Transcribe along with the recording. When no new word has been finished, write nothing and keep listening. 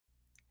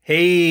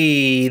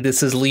Hey,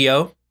 this is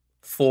Leo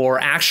for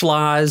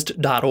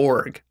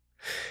Actualized.org.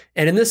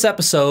 And in this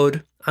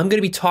episode, I'm going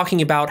to be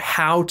talking about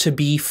how to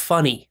be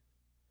funny,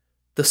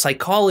 the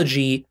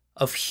psychology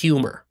of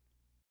humor.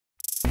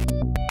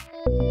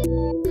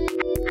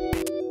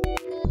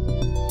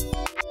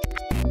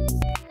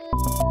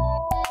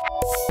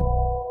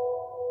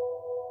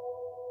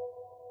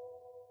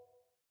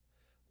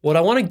 What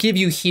I want to give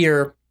you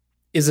here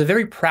is a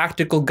very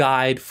practical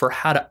guide for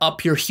how to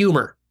up your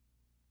humor,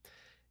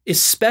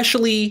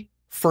 especially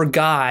for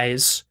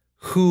guys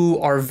who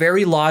are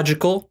very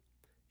logical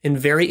and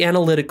very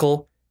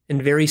analytical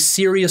and very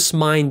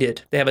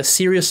serious-minded. They have a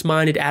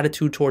serious-minded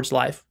attitude towards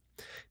life.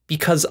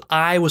 Because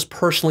I was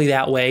personally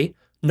that way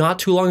not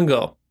too long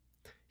ago.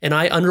 And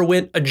I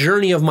underwent a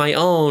journey of my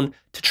own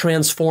to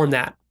transform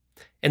that.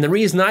 And the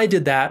reason I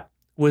did that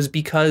was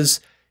because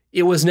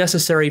it was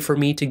necessary for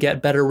me to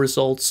get better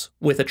results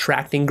with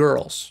attracting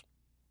girls.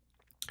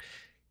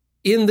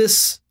 In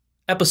this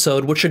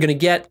episode, what you're going to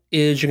get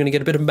is you're going to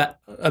get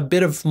a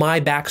bit of my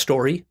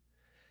backstory.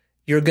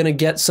 You're going to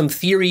get some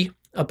theory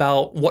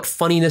about what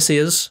funniness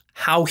is,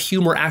 how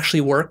humor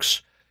actually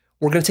works.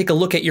 We're going to take a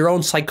look at your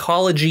own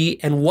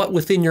psychology and what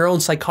within your own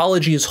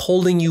psychology is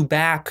holding you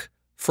back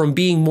from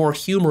being more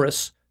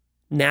humorous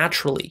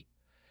naturally.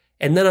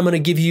 And then I'm going to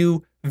give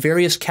you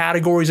various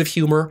categories of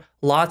humor,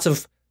 lots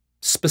of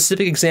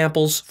specific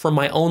examples from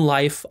my own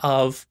life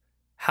of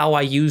how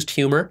I used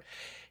humor.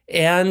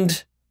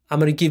 And I'm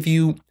going to give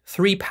you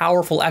 3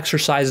 powerful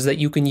exercises that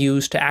you can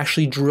use to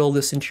actually drill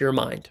this into your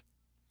mind.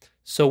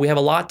 So we have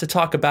a lot to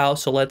talk about,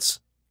 so let's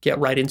get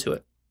right into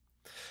it.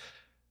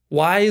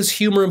 Why is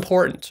humor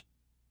important?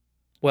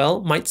 Well,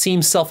 it might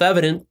seem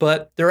self-evident,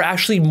 but there are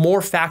actually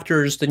more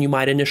factors than you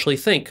might initially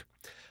think.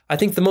 I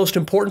think the most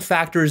important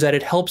factor is that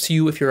it helps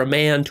you, if you're a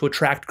man, to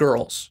attract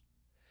girls.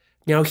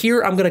 Now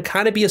here, I'm going to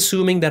kind of be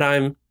assuming that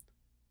I'm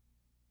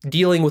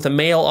dealing with a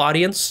male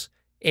audience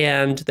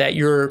and that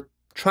you're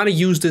trying to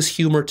use this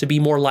humor to be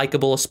more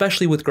likable,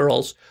 especially with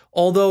girls,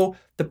 although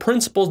the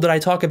principles that I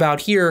talk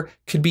about here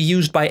could be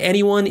used by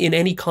anyone in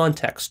any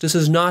context. This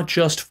is not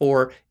just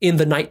for in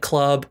the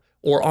nightclub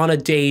or on a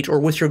date or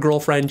with your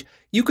girlfriend.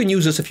 You can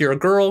use this if you're a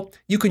girl.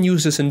 You can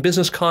use this in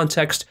business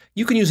context.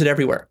 You can use it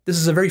everywhere. This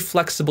is a very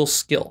flexible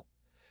skill.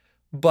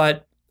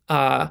 But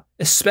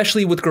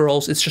especially with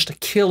girls, it's just a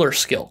killer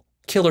skill.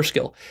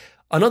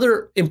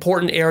 Another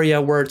important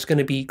area where it's going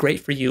to be great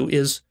for you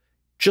is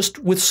just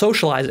with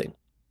socializing.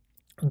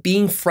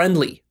 Being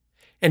friendly,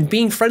 and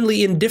being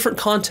friendly in different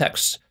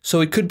contexts.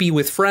 So it could be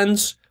with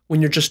friends when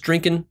you're just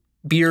drinking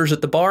beers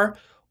at the bar,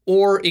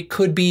 or it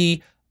could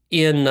be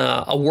in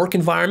a work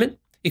environment.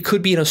 It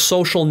could be in a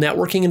social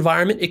networking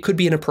environment. It could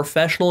be in a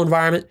professional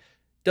environment.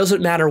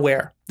 Doesn't matter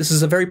where. This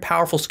is a very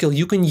powerful skill.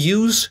 You can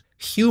use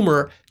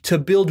humor to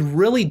build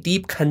really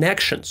deep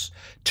connections,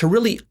 to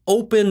really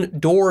open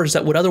doors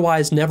that would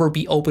otherwise never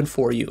be open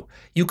for you.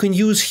 You can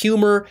use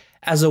humor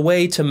as a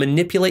way to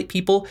manipulate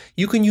people.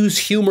 You can use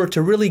humor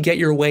to really get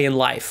your way in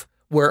life,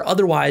 where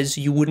otherwise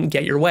you wouldn't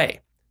get your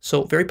way.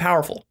 So very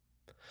powerful.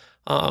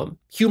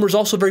 Humor is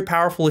also very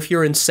powerful if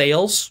you're in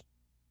sales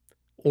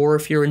or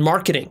if you're in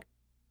marketing.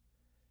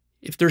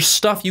 If there's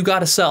stuff you got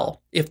to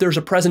sell, if there's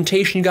a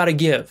presentation you got to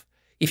give,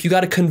 if you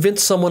got to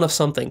convince someone of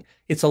something,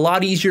 it's a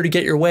lot easier to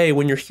get your way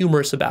when you're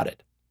humorous about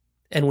it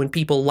and when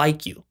people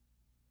like you.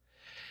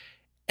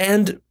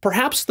 And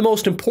perhaps the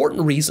most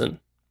important reason,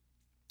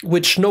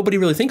 which nobody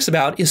really thinks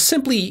about, is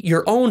simply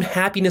your own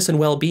happiness and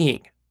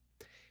well-being.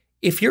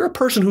 If you're a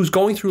person who's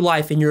going through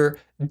life and you're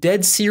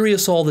dead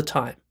serious all the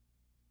time,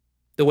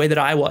 the way that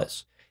I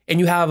was, and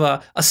you have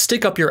a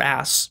stick up your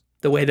ass,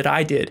 the way that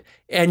I did,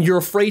 and you're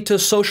afraid to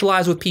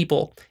socialize with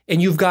people,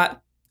 and you've got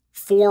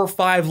 4 or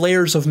 5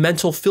 layers of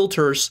mental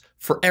filters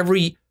for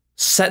every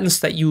sentence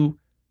that you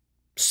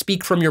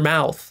speak from your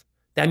mouth.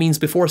 That means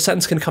before a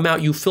sentence can come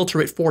out, you filter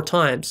it 4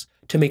 times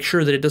to make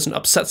sure that it doesn't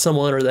upset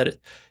someone or that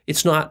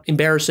it's not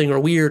embarrassing or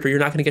weird or you're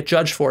not going to get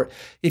judged for it.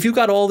 If you've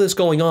got all this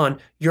going on,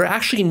 you're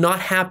actually not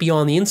happy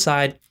on the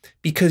inside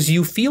because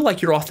you feel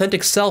like your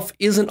authentic self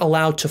isn't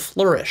allowed to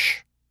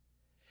flourish.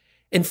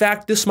 In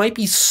fact, this might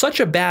be such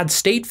a bad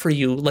state for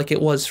you, like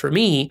it was for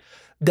me,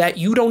 that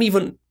you don't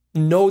even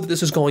know that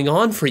this is going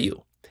on for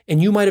you.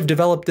 And you might have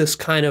developed this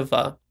kind of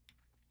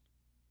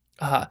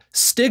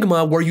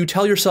stigma where you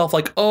tell yourself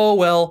like, oh,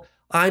 well,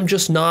 I'm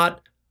just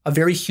not a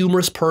very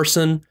humorous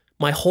person.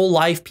 My whole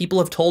life, people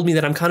have told me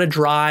that I'm kind of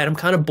dry and I'm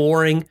kind of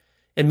boring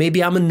and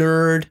maybe I'm a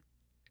nerd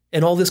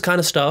and all this kind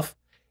of stuff.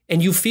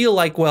 And you feel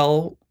like,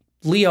 well,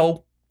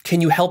 Leo,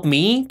 can you help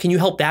me? Can you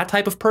help that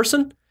type of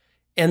person?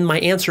 And my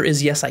answer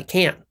is yes, I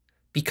can,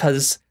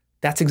 because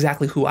that's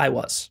exactly who I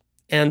was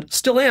and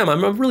still am.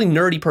 I'm a really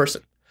nerdy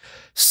person.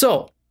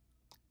 So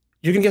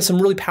you're going to get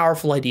some really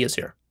powerful ideas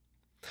here.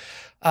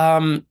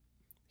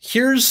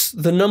 Here's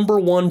the number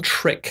 1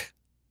 trick,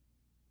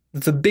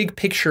 the big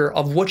picture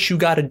of what you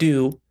got to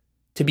do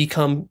to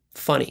become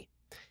funny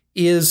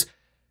is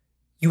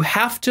you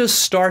have to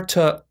start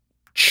to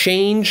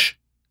change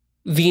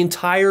the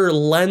entire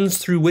lens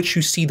through which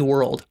you see the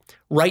world.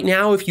 Right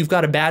now, if you've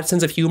got a bad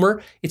sense of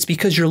humor, it's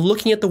because you're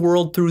looking at the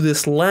world through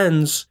this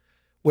lens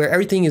where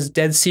everything is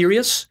dead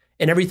serious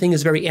and everything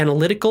is very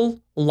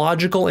analytical,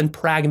 logical, and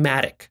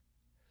pragmatic.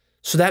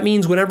 So that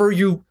means whenever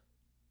you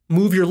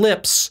move your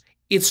lips,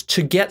 it's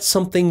to get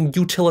something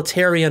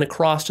utilitarian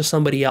across to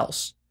somebody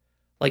else.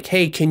 Like,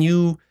 hey, can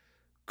you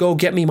go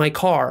get me my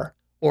car?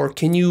 Or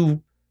can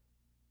you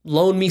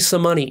loan me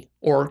some money?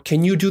 Or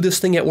can you do this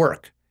thing at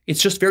work?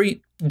 It's just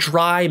very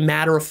dry,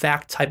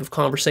 matter-of-fact type of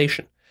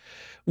conversation,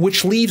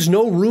 which leaves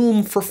no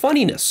room for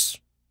funniness.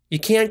 You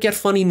can't get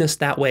funniness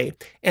that way.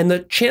 And the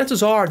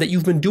chances are that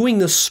you've been doing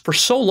this for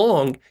so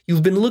long,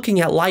 you've been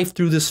looking at life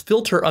through this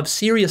filter of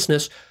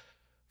seriousness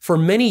for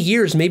many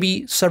years,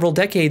 maybe several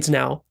decades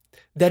now,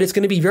 that it's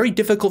going to be very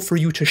difficult for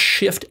you to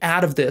shift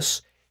out of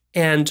this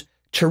and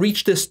to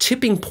reach this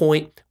tipping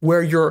point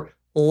where your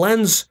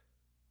lens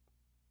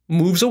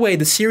moves away,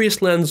 the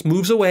serious lens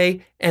moves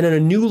away, and then a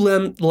new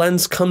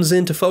lens comes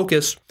into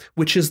focus,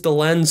 which is the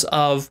lens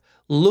of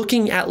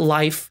looking at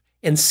life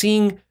and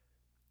seeing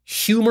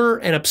humor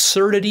and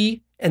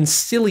absurdity and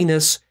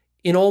silliness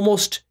in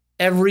almost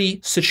every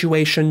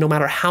situation, no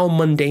matter how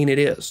mundane it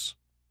is.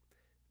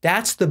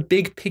 That's the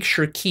big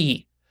picture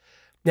key.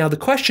 Now, the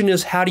question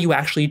is, how do you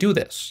actually do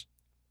this?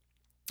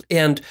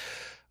 And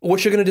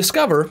what you're going to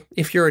discover,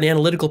 if you're an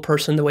analytical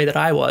person the way that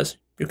I was,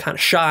 you're kind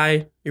of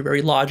shy, you're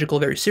very logical,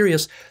 very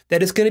serious,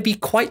 that it's going to be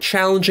quite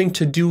challenging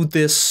to do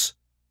this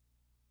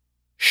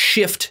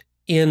shift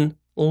in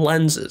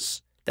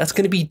lenses. That's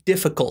going to be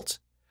difficult.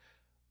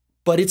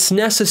 But it's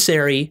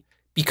necessary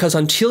because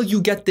until you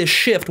get this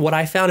shift, what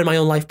I found in my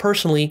own life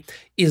personally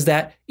is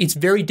that it's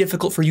very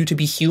difficult for you to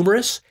be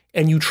humorous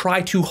and you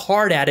try too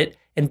hard at it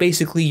and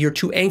basically you're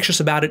too anxious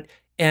about it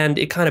and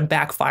it kind of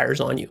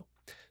backfires on you.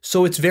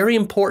 So it's very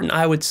important,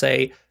 I would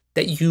say,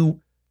 that you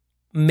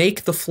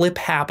make the flip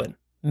happen.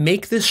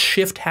 Make this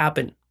shift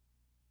happen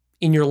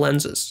in your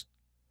lenses.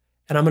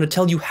 And I'm going to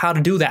tell you how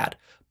to do that,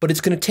 but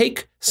it's going to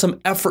take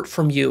some effort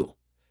from you.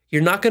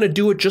 You're not going to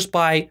do it just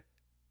by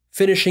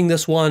finishing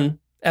this one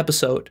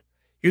episode.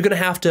 You're going to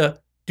have to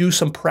do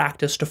some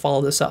practice to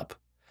follow this up.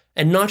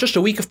 And not just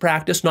a week of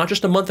practice, not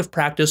just a month of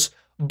practice,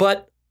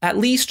 but at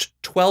least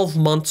 12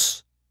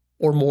 months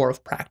or more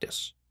of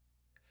practice.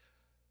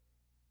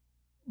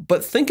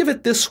 But think of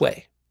it this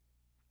way.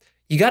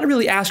 You got to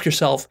really ask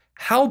yourself,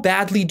 how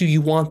badly do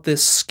you want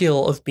this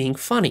skill of being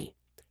funny?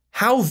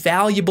 How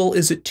valuable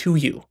is it to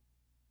you?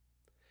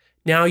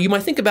 Now, you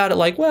might think about it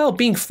like, well,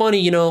 being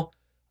funny,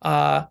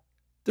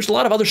 there's a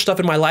lot of other stuff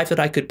in my life that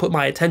I could put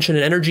my attention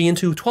and energy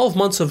into. 12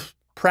 months of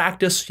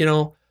practice,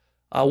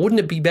 wouldn't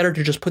it be better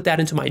to just put that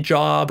into my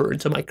job or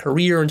into my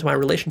career, into my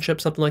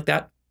relationship, something like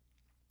that?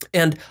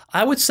 And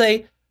I would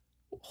say,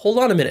 hold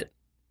on a minute.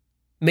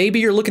 Maybe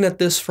you're looking at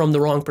this from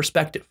the wrong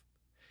perspective.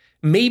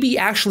 Maybe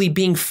actually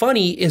being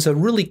funny is a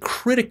really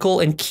critical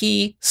and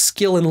key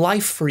skill in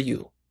life for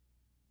you.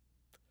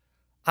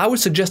 I would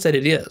suggest that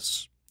it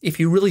is, if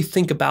you really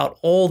think about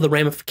all the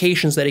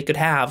ramifications that it could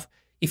have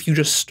if you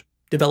just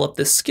develop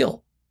this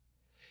skill.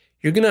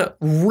 You're going to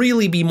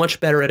really be much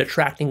better at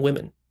attracting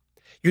women.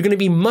 You're going to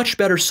be much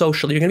better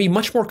socially. You're going to be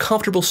much more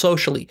comfortable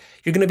socially.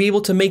 You're going to be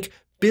able to make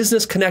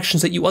business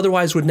connections that you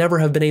otherwise would never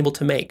have been able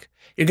to make.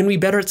 You're going to be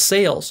better at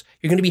sales.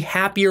 You're going to be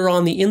happier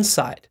on the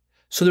inside.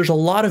 So there's a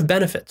lot of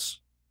benefits.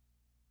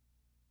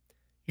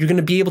 You're going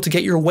to be able to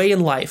get your way in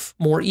life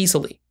more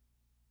easily.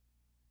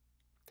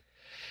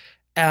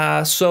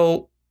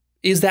 So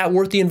is that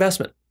worth the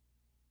investment?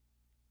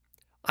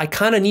 I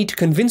kind of need to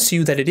convince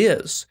you that it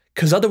is,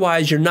 because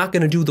otherwise you're not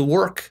going to do the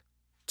work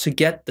to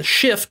get the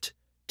shift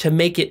to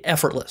make it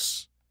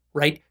effortless,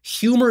 right?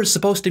 Humor is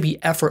supposed to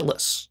be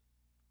effortless.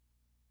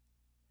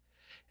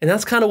 And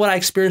that's kind of what I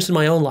experienced in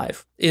my own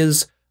life.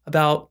 Is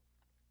about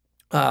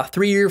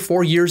 3 or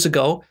 4 years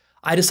ago,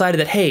 I decided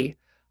that, hey,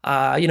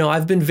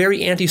 I've been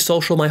very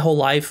antisocial my whole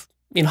life.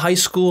 In high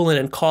school and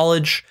in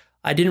college,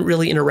 I didn't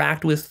really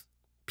interact with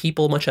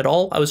people much at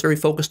all. I was very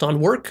focused on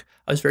work.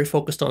 I was very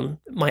focused on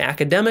my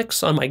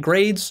academics, on my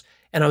grades,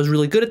 and I was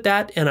really good at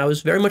that. And I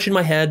was very much in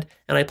my head,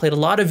 and I played a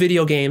lot of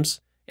video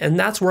games, and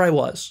that's where I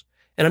was.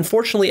 And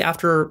unfortunately,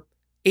 after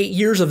 8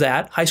 years of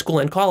that, high school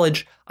and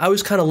college, I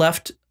was kind of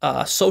left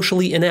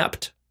socially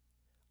inept,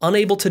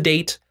 unable to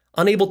date,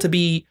 unable to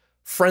be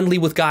friendly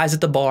with guys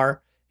at the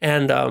bar,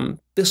 and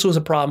this was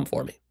a problem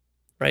for me,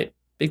 right?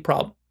 Big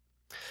problem.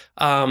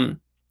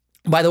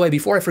 By the way,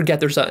 before I forget,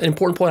 there's an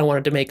important point I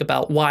wanted to make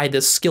about why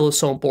this skill is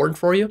so important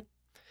for you.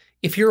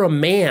 If you're a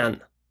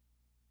man,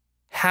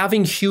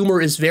 having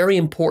humor is very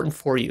important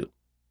for you,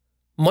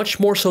 much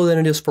more so than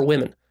it is for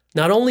women.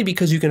 Not only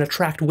because you can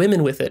attract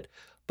women with it,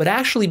 but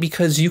actually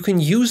because you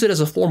can use it as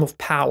a form of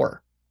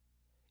power.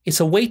 It's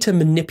a way to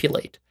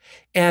manipulate.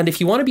 And if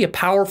you want to be a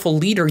powerful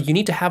leader, you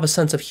need to have a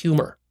sense of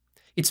humor.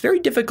 It's very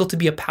difficult to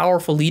be a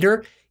powerful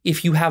leader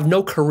if you have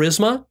no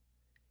charisma,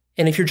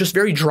 and if you're just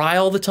very dry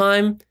all the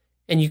time,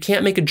 and you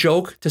can't make a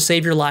joke to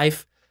save your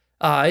life.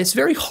 It's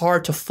very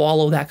hard to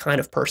follow that kind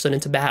of person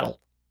into battle.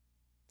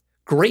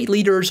 Great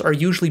leaders are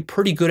usually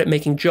pretty good at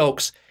making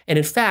jokes, and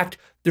in fact,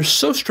 they're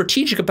so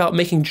strategic about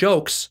making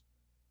jokes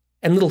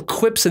and little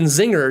quips and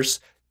zingers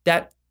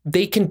that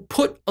they can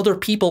put other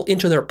people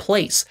into their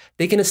place.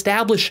 They can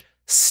establish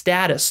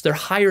status. Their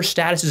higher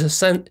status is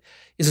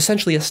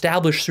essentially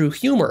established through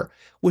humor,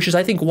 which is,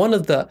 I think, one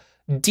of the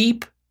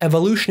deep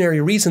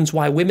evolutionary reasons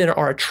why women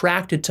are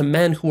attracted to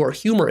men who are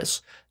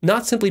humorous.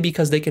 Not simply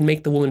because they can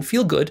make the woman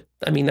feel good.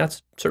 I mean,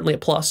 that's certainly a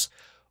plus.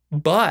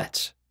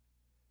 But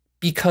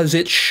because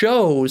it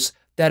shows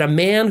that a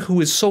man who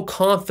is so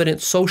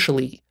confident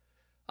socially,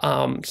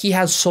 he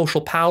has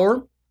social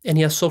power and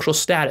he has social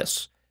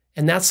status.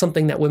 And that's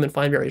something that women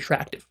find very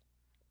attractive.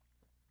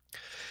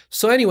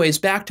 So anyways,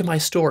 back to my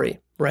story,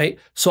 right?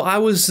 So I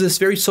was this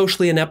very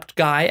socially inept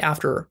guy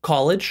after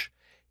college.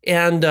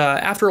 And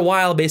after a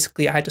while,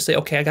 basically, I had to say,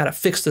 okay, I got to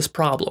fix this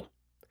problem.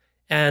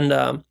 And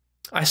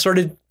I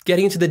started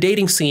getting into the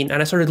dating scene,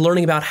 and I started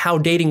learning about how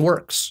dating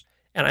works.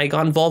 And I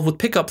got involved with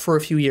pickup for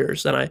a few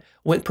years, and I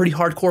went pretty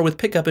hardcore with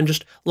pickup and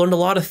just learned a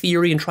lot of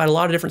theory and tried a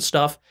lot of different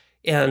stuff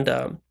and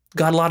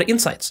got a lot of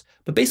insights.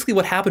 But basically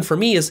what happened for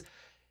me is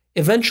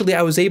eventually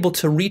I was able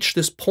to reach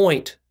this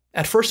point.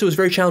 At first it was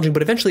very challenging,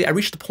 but eventually I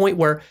reached the point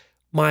where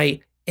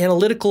my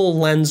analytical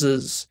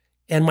lenses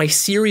and my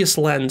serious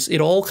lens, it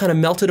all kind of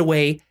melted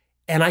away,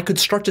 and I could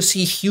start to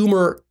see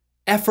humor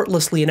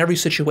effortlessly in every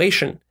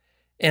situation.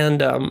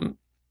 And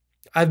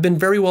I've been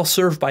very well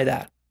served by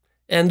that.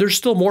 And there's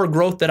still more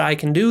growth that I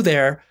can do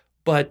there,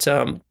 but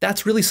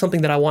that's really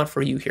something that I want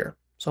for you here.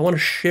 So I want to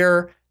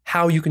share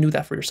how you can do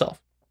that for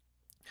yourself.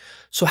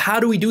 So how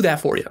do we do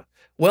that for you?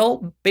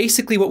 Well,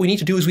 basically what we need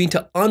to do is we need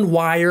to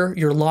unwire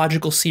your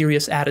logical,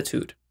 serious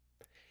attitude.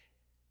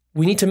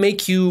 We need to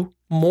make you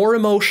more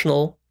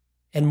emotional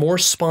and more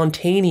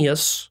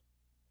spontaneous,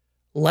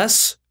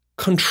 less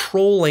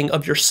controlling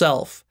of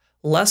yourself,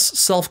 less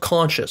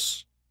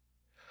self-conscious.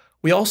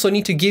 We also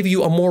need to give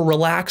you a more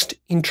relaxed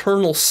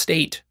internal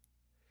state.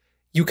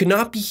 You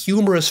cannot be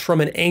humorous from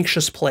an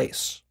anxious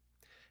place.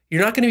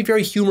 You're not going to be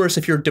very humorous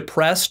if you're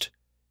depressed,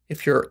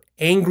 if you're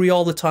angry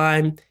all the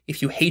time,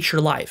 if you hate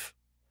your life.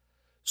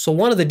 So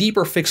one of the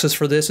deeper fixes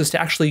for this is to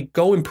actually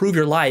go improve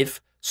your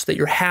life so that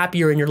you're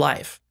happier in your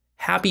life.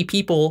 Happy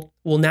people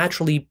will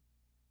naturally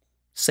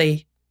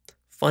say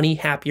funny,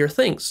 happier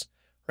things,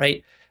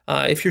 right?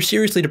 If you're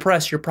seriously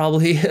depressed, you're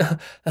probably,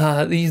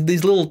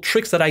 these little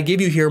tricks that I give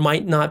you here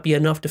might not be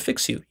enough to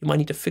fix you. You might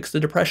need to fix the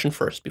depression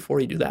first before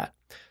you do that.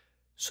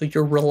 So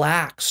you're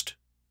relaxed.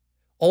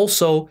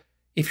 Also,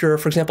 if you're,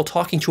 for example,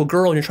 talking to a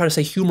girl and you're trying to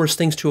say humorous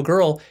things to a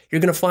girl,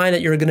 you're going to find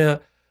that you're going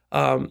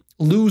to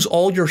lose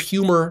all your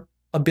humor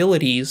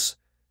abilities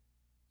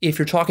if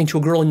you're talking to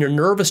a girl and you're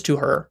nervous to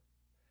her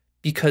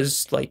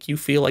because like you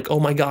feel like, oh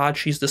my God,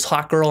 she's this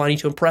hot girl, I need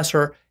to impress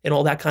her and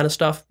all that kind of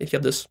stuff. If you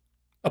have this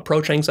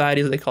approach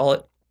anxiety, as they call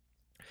it,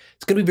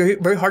 it's going to be very,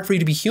 very hard for you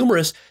to be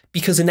humorous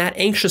because in that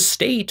anxious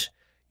state,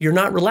 you're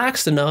not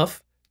relaxed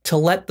enough to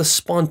let the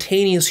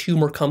spontaneous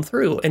humor come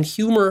through. And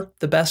humor,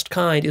 the best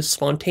kind, is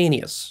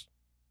spontaneous.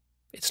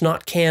 It's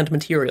not canned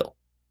material.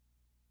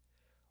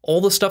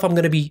 All the stuff I'm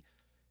going to be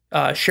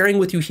sharing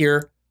with you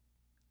here,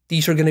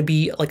 these are going to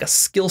be like a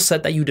skill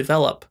set that you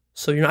develop.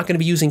 So you're not going to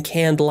be using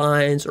canned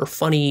lines or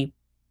funny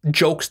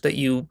jokes that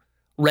you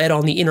read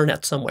on the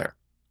internet somewhere.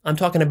 I'm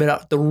talking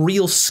about the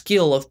real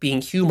skill of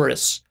being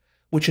humorous,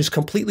 which is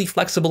completely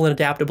flexible and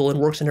adaptable and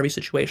works in every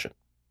situation.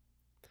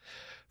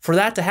 For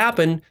that to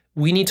happen,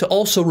 we need to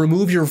also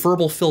remove your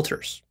verbal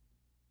filters.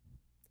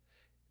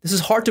 This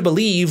is hard to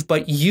believe,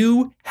 but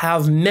you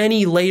have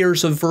many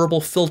layers of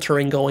verbal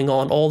filtering going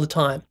on all the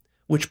time,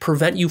 which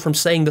prevent you from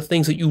saying the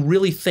things that you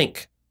really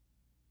think.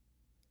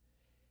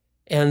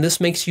 And this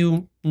makes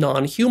you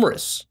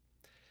non-humorous.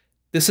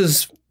 This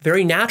is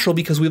very natural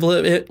because we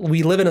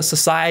live in a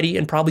society,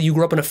 and probably you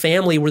grew up in a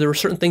family where there were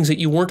certain things that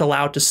you weren't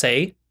allowed to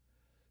say,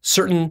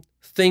 certain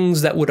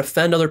things that would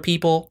offend other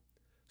people,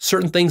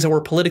 certain things that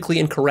were politically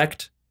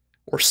incorrect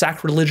or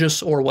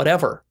sacrilegious or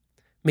whatever.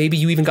 Maybe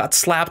you even got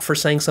slapped for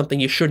saying something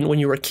you shouldn't when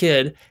you were a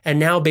kid, and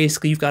now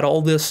basically you've got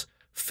all this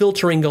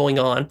filtering going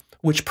on,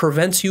 which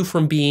prevents you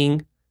from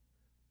being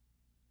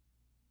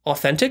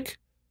authentic,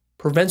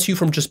 prevents you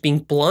from just being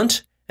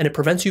blunt, and it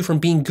prevents you from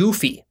being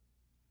goofy.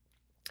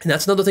 And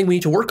that's another thing we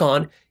need to work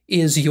on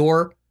is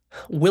your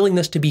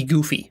willingness to be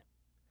goofy,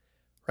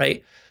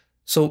 right?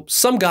 So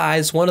some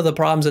guys, one of the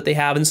problems that they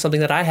have, and something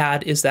that I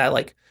had, is that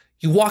like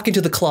you walk into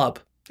the club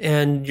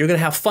and you're going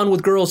to have fun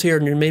with girls here,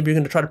 and maybe you're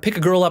going to try to pick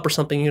a girl up or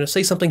something, you're going to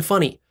say something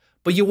funny,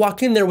 but you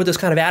walk in there with this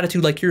kind of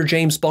attitude like you're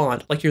James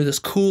Bond, like you're this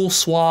cool,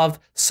 suave,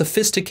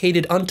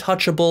 sophisticated,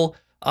 untouchable,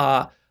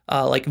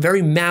 like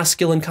very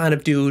masculine kind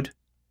of dude,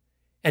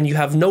 and you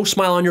have no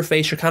smile on your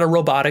face, you're kind of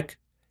robotic,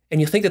 and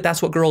you think that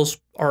that's what girls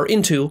are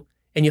into,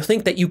 and you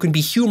think that you can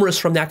be humorous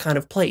from that kind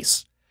of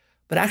place.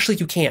 But actually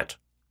you can't.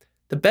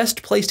 The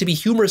best place to be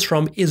humorous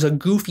from is a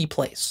goofy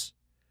place.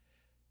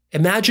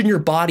 Imagine your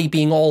body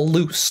being all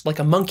loose, like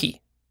a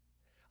monkey.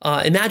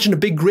 Imagine a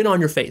big grin on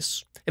your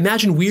face.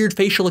 Imagine weird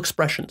facial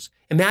expressions.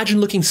 Imagine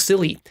looking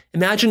silly.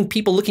 Imagine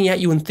people looking at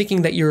you and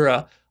thinking that you're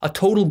a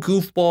total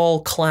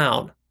goofball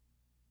clown.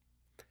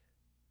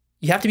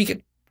 You have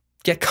to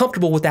get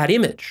comfortable with that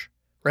image,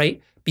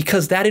 right?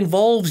 because that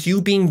involves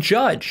you being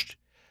judged.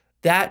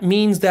 That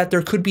means that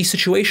there could be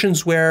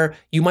situations where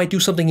you might do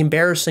something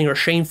embarrassing or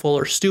shameful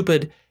or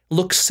stupid,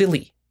 look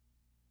silly.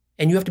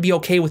 And you have to be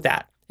okay with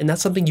that. And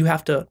that's something you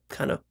have to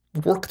kind of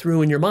work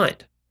through in your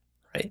mind,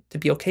 right? To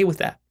be okay with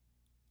that.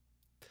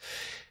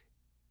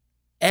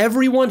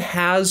 Everyone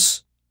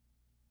has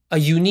a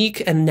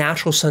unique and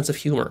natural sense of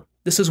humor.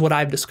 This is what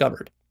I've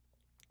discovered.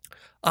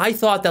 I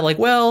thought that, like,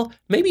 well,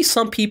 maybe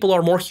some people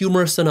are more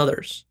humorous than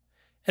others.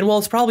 And while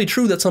it's probably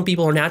true that some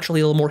people are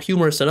naturally a little more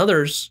humorous than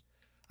others,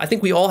 I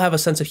think we all have a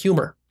sense of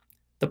humor.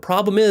 The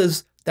problem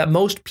is that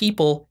most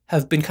people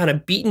have been kind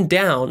of beaten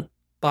down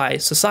by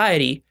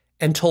society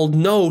and told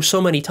no so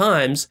many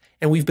times,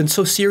 and we've been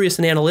so serious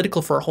and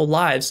analytical for our whole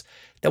lives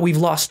that we've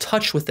lost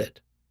touch with it.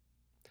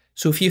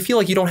 So if you feel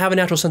like you don't have a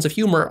natural sense of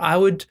humor, I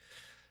would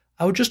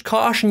just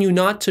caution you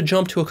not to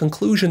jump to a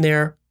conclusion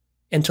there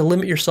and to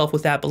limit yourself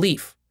with that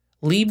belief.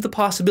 Leave the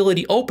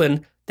possibility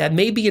open that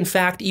maybe, in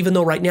fact, even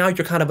though right now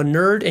you're kind of a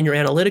nerd and you're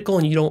analytical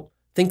and you don't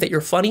think that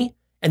you're funny,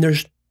 and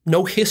there's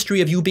no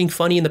history of you being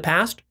funny in the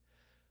past,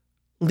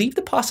 leave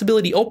the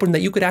possibility open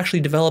that you could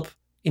actually develop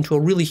into a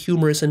really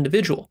humorous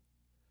individual.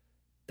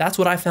 That's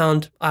what I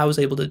found I was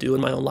able to do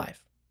in my own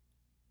life.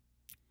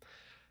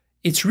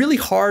 It's really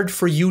hard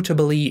for you to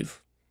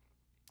believe,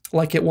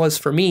 like it was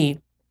for me,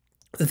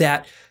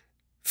 that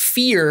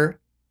fear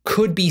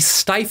could be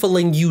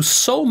stifling you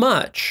so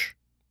much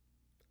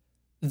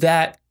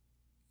that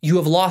you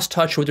have lost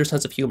touch with your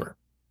sense of humor,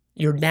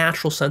 your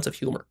natural sense of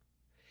humor.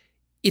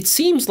 It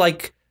seems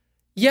like,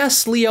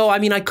 yes, Leo, I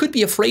mean, I could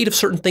be afraid of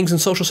certain things in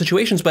social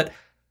situations, but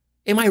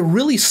am I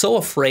really so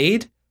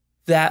afraid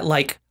that,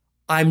 like,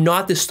 I'm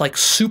not this, like,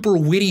 super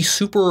witty,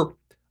 super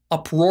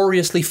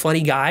uproariously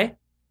funny guy?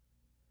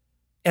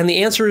 And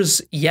the answer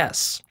is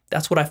yes.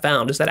 That's what I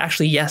found, is that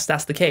actually, yes,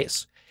 that's the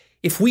case.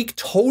 If we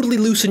totally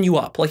loosen you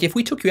up, like if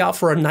we took you out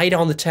for a night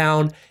on the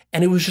town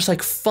and it was just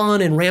like fun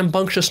and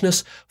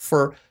rambunctiousness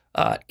for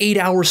 8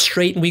 hours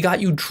straight, and we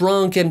got you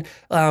drunk, and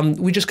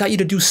we just got you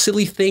to do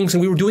silly things,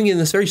 and we were doing it in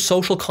this very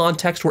social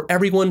context where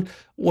everyone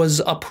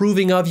was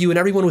approving of you and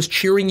everyone was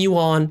cheering you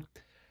on,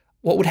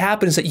 what would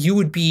happen is that you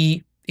would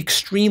be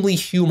extremely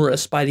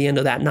humorous by the end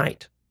of that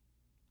night.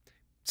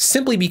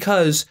 Simply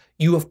because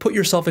you have put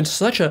yourself into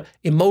such a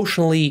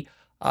emotionally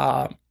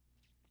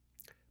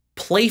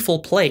playful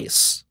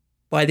place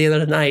by the end of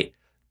the night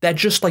that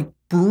just, like,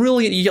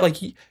 brilliant, like,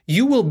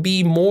 you will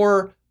be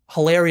more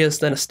hilarious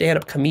than a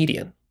stand-up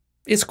comedian.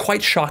 It's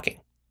quite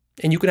shocking.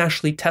 And you can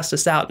actually test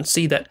this out and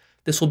see that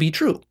this will be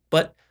true.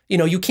 But, you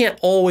know, you can't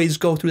always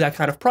go through that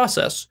kind of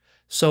process.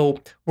 So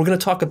we're going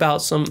to talk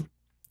about some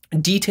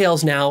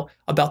details now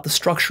about the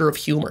structure of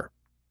humor.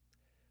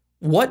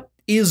 What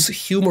is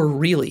humor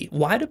really?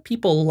 Why do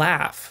people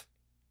laugh?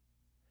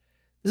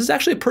 This is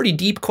actually a pretty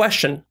deep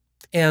question,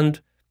 and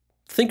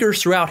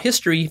thinkers throughout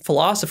history,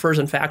 philosophers,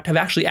 in fact, have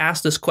actually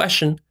asked this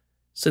question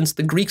since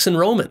the Greeks and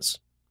Romans,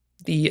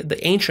 the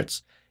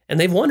ancients. And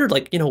they've wondered,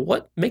 like, you know,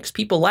 what makes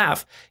people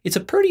laugh? It's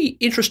a pretty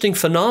interesting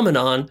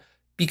phenomenon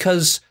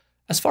because,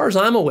 as far as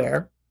I'm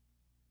aware,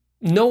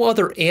 no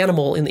other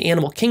animal in the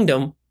animal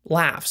kingdom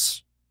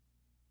laughs.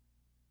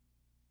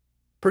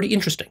 Pretty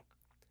interesting.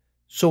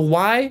 So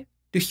why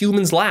do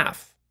humans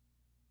laugh?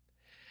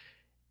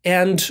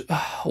 And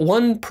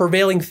one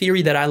prevailing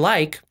theory that I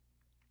like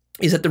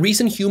is that the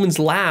reason humans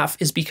laugh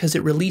is because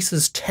it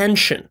releases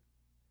tension,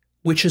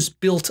 which is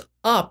built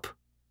up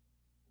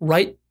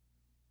right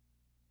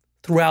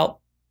throughout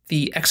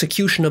the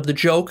execution of the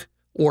joke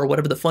or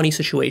whatever the funny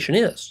situation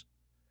is.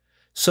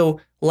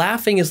 So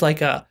laughing is like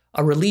a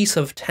release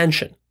of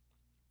tension.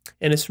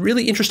 And it's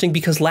really interesting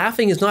because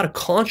laughing is not a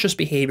conscious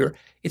behavior,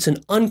 it's an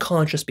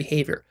unconscious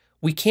behavior.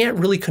 We can't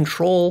really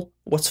control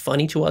what's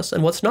funny to us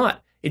and what's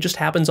not. It just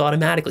happens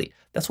automatically.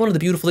 That's one of the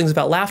beautiful things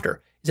about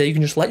laughter, is that you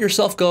can just let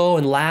yourself go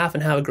and laugh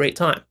and have a great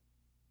time.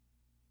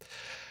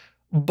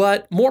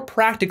 But more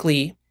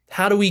practically,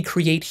 how do we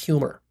create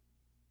humor?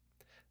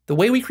 The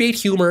way we create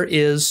humor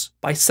is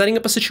by setting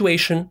up a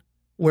situation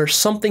where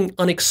something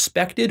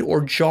unexpected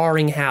or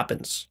jarring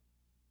happens.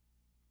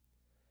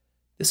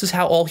 This is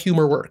how all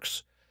humor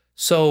works.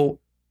 So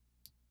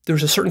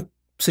there's a certain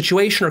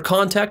situation or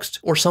context,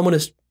 or someone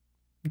is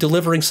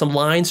delivering some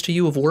lines to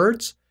you of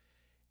words,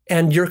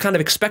 and you're kind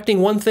of expecting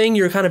one thing,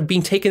 you're kind of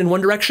being taken in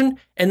one direction,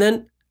 and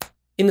then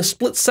in a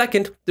split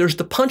second, there's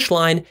the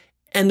punchline,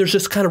 and there's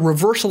this kind of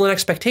reversal in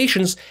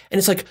expectations, and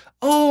it's like,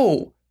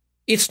 oh,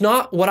 it's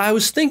not what I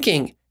was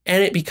thinking,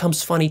 and it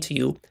becomes funny to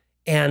you,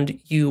 and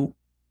you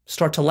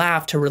start to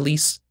laugh to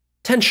release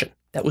tension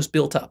that was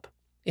built up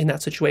in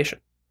that situation.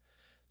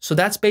 So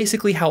that's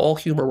basically how all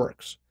humor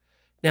works.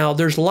 Now,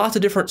 there's lots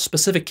of different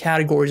specific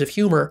categories of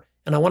humor,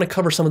 and I want to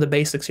cover some of the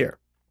basics here,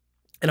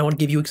 and I want to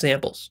give you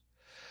examples.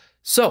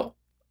 So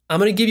I'm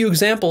going to give you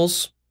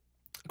examples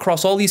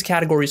across all these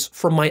categories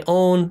from my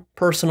own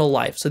personal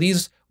life. So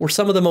these were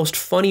some of the most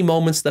funny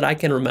moments that I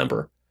can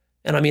remember.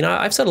 And I mean,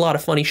 I've said a lot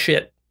of funny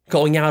shit,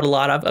 going out a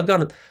lot. I've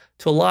gone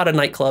to a lot of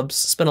nightclubs,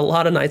 spent a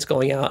lot of nights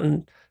going out,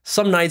 and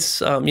some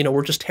nights, you know,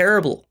 were just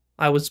terrible.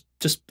 I was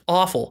just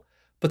awful.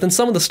 But then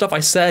some of the stuff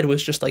I said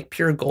was just like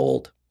pure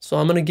gold. So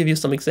I'm going to give you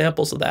some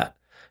examples of that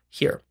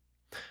here.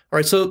 All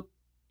right, so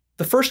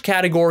the first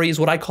category is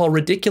what I call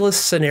ridiculous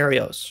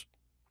scenarios.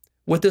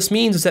 What this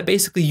means is that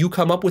basically you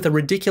come up with a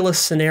ridiculous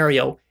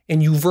scenario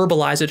and you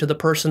verbalize it to the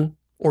person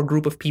or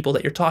group of people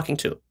that you're talking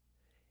to.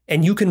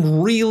 And you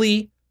can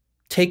really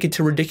take it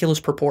to ridiculous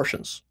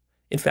proportions.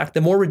 In fact,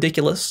 the more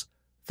ridiculous,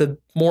 the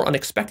more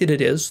unexpected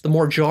it is, the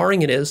more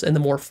jarring it is, and the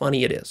more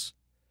funny it is.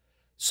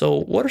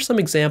 So what are some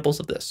examples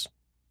of this?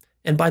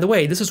 And by the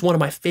way, this is one of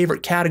my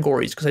favorite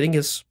categories because I think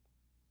it's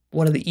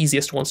one of the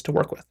easiest ones to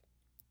work with.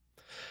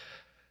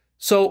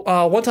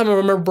 So one time I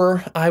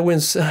remember I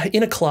was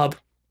in a club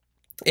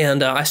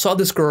and I saw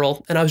this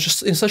girl and I was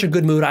just in such a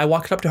good mood. I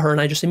walked up to her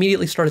and I just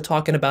immediately started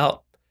talking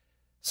about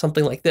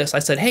something like this. I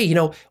said, hey, you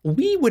know,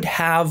 we would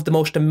have the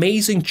most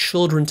amazing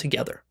children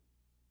together.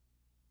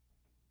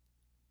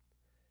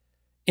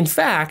 In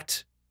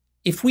fact,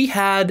 if we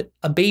had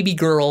a baby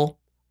girl,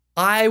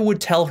 I would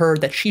tell her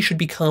that she should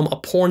become a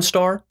porn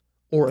star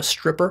or a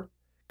stripper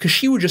because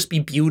she would just be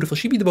beautiful.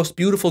 She'd be the most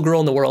beautiful girl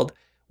in the world.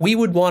 We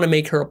would want to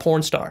make her a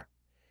porn star.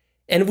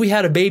 And if we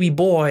had a baby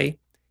boy,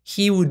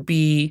 he would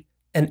be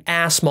an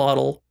ass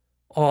model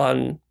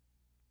on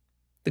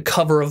the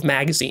cover of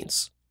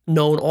magazines,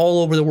 known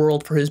all over the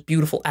world for his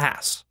beautiful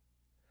ass.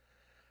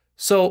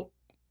 So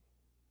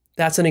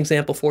that's an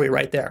example for you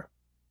right there.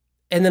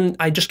 And then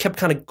I just kept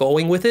kind of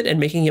going with it and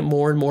making it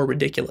more and more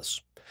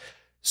ridiculous.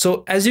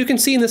 So as you can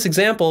see in this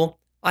example,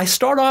 I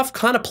start off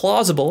kind of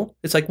plausible.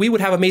 It's like we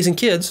would have amazing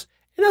kids.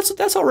 And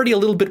that's already a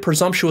little bit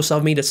presumptuous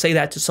of me to say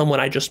that to someone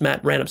I just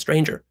met, random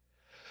stranger.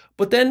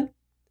 But then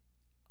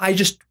I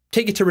just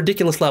take it to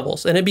ridiculous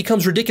levels. And it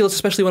becomes ridiculous,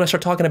 especially when I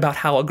start talking about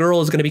how a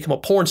girl is going to become a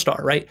porn star,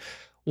 right?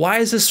 Why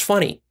is this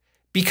funny?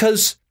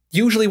 Because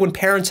usually when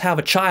parents have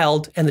a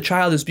child and the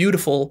child is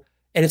beautiful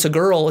and it's a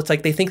girl, it's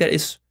like they think that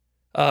it's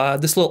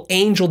this little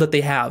angel that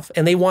they have,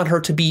 and they want her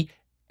to be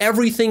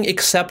everything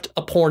except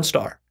a porn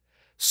star.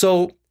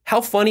 So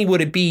how funny would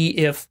it be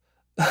if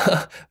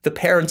the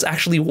parents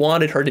actually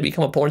wanted her to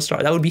become a porn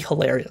star? That would be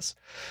hilarious.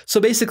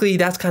 So basically,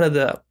 that's kind of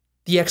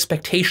the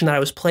expectation that I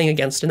was playing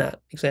against in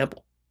that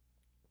example.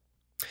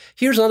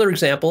 Here's another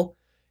example,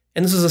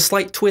 and this is a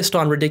slight twist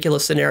on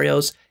ridiculous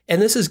scenarios,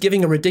 and this is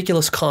giving a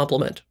ridiculous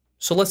compliment.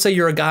 So let's say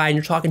you're a guy and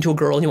you're talking to a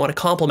girl and you want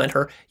to compliment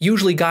her.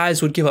 Usually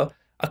guys would give a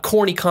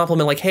corny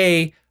compliment like,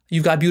 hey,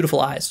 you've got beautiful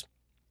eyes.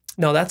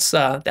 No, that's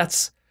very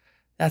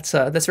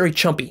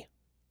chumpy.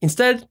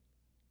 Instead,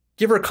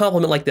 give her a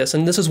compliment like this,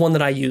 and this is one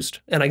that I used,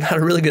 and I got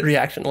a really good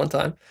reaction one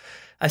time.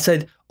 I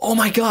said, oh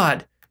my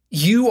God,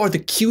 you are the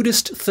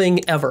cutest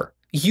thing ever.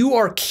 You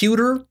are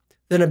cuter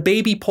than a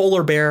baby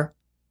polar bear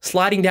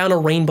sliding down a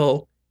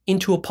rainbow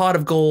into a pot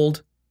of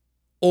gold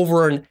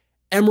over an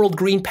emerald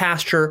green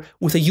pasture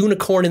with a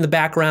unicorn in the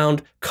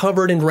background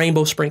covered in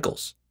rainbow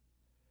sprinkles.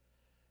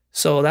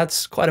 So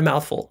that's quite a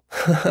mouthful.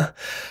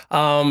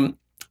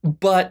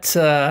 But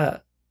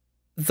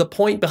the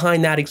point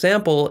behind that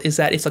example is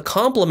that it's a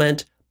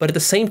compliment, but at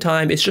the same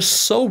time, it's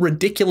just so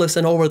ridiculous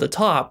and over the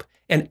top.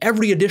 And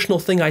every additional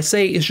thing I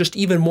say is just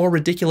even more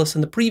ridiculous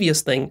than the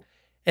previous thing.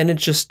 And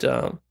it's just,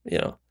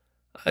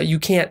 you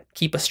can't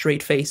keep a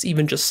straight face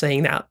even just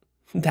saying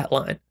that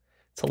line.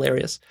 It's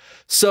hilarious.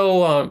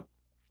 So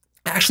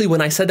actually,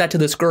 when I said that to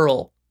this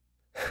girl,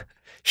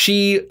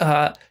 she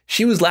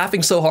was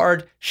laughing so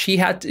hard, she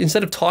had to,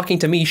 instead of talking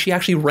to me, she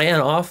actually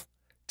ran off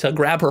to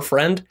grab her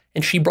friend,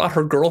 and she brought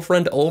her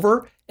girlfriend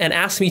over and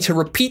asked me to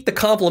repeat the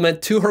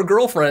compliment to her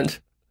girlfriend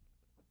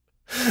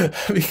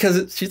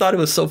because she thought it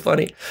was so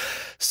funny.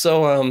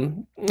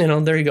 So,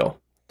 there you go.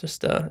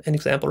 Just an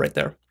example right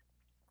there.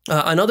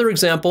 Another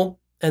example,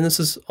 and this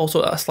is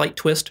also a slight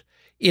twist,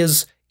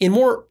 is in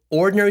more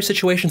ordinary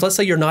situations. Let's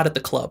say you're not at the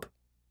club.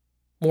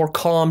 More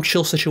calm,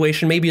 chill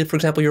situation. Maybe, for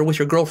example, you're with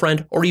your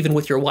girlfriend or even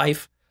with your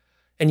wife,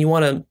 and you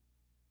want to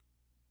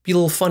be a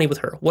little funny with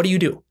her. What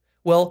do?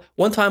 Well,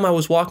 one time I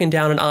was walking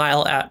down an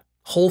aisle at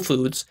Whole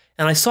Foods,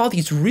 and I saw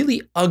these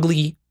really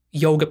ugly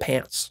yoga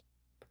pants.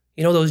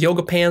 You know those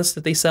yoga pants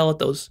that they sell at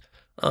those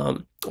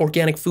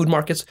organic food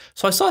markets?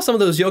 So I saw some of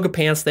those yoga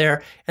pants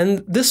there,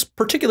 and this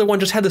particular one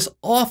just had this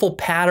awful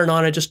pattern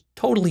on it, just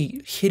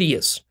totally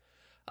hideous.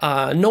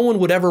 No one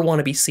would ever want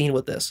to be seen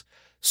with this.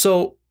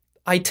 So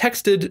I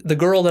texted the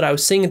girl that I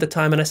was seeing at the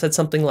time, and I said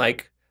something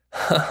like,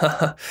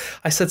 oh,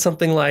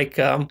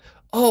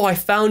 I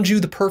found you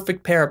the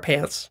perfect pair of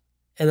pants.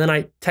 And then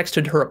I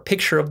texted her a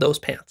picture of those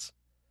pants.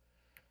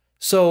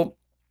 So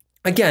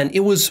again, it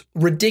was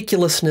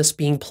ridiculousness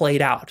being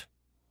played out,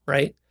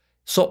 right?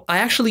 So I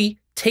actually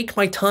take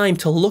my time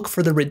to look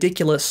for the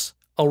ridiculous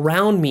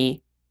around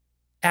me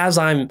as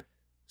I'm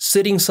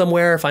sitting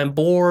somewhere, if I'm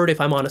bored,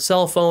 if I'm on a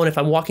cell phone, if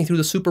I'm walking through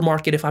the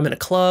supermarket, if I'm in a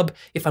club,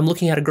 if I'm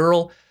looking at a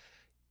girl.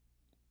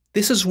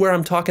 This is where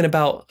I'm talking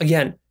about,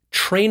 again,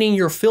 training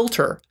your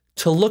filter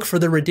to look for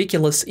the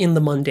ridiculous in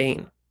the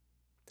mundane.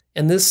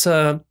 And this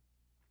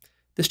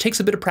takes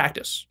a bit of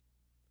practice.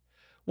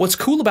 What's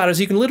cool about it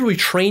is you can literally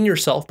train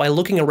yourself by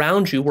looking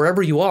around you,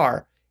 wherever you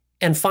are,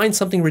 and find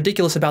something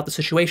ridiculous about the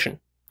situation.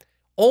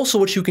 Also,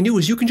 what you can do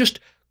is you can just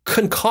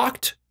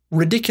concoct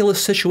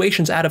ridiculous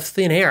situations out of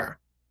thin air,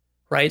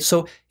 right?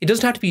 So it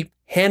doesn't have to be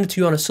handed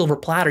to you on a silver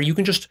platter. You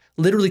can just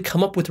literally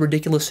come up with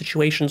ridiculous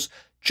situations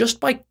just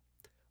by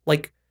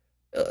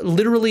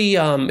literally,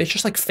 it's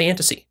just like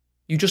fantasy.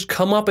 You just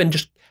come up and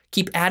just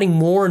keep adding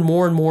more and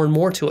more and more and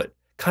more to it.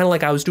 Kind of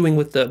like I was doing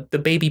with the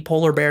baby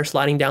polar bear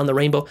sliding down the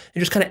rainbow,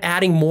 and just kind of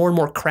adding more and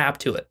more crap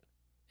to it.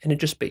 And it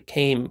just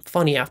became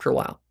funny after a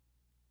while.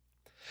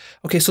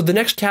 Okay, so the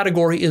next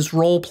category is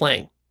role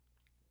playing.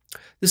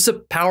 This is a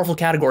powerful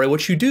category.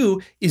 What you do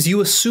is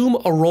you assume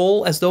a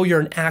role as though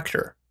you're an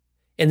actor,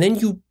 and then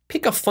you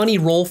pick a funny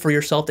role for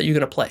yourself that you're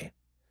going to play.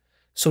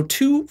 So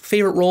two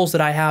favorite roles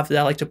that I have that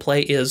I like to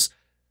play is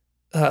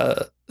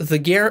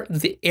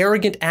the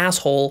arrogant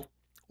asshole,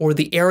 or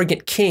the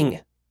arrogant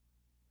king,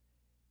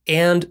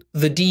 and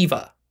the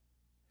diva.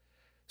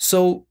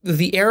 So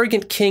the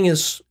arrogant king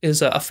is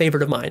a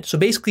favorite of mine. So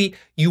basically,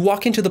 you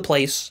walk into the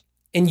place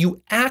and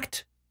you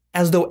act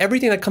as though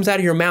everything that comes out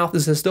of your mouth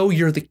is as though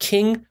you're the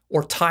king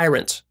or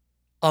tyrant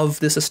of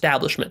this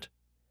establishment.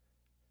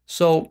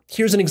 So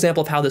here's an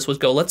example of how this would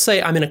go. Let's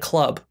say I'm in a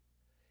club.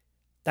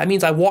 That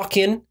means I walk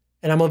in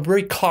and I'm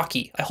very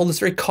cocky. I hold this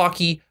very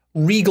cocky,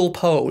 regal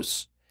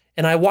pose.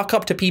 And I walk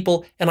up to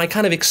people and I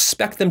kind of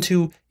expect them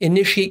to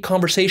initiate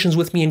conversations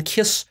with me and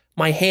kiss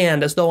my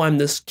hand as though I'm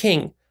this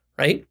king,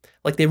 right?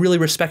 Like they really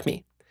respect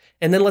me.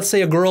 And then let's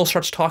say a girl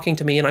starts talking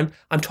to me and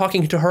I'm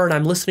talking to her and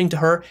I'm listening to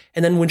her.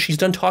 And then when she's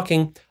done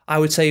talking, I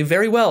would say,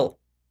 very well,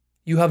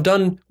 you have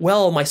done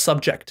well, my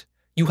subject.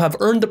 You have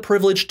earned the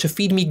privilege to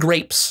feed me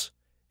grapes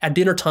at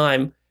dinner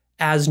time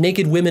as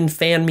naked women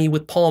fan me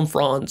with palm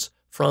fronds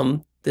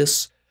from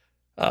this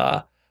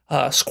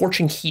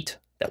scorching heat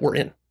that we're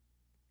in.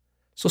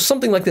 So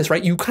something like this,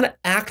 right? You kind of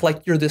act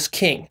like you're this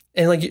king,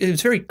 and like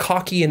it's very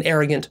cocky and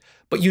arrogant,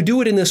 but you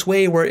do it in this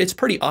way where it's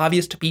pretty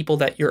obvious to people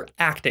that you're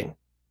acting.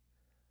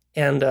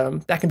 And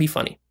that can be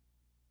funny.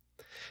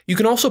 You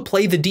can also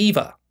play the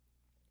diva.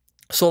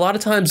 So a lot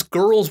of times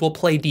girls will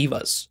play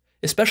divas,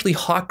 especially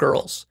hot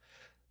girls.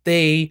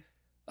 They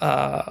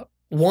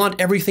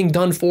want everything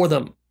done for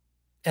them,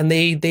 and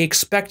they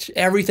expect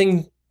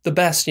everything the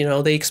best, you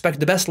know, they expect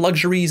the best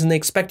luxuries and they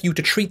expect you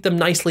to treat them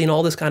nicely and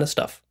all this kind of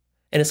stuff.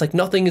 And it's like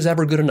nothing is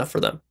ever good enough for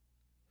them.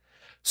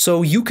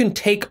 So you can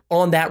take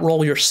on that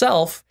role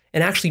yourself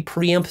and actually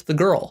preempt the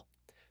girl.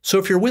 So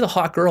if you're with a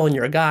hot girl and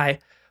you're a guy,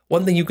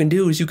 one thing you can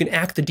do is you can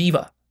act the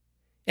diva.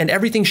 And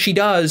everything she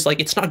does, like,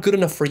 it's not good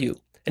enough for you.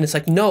 And it's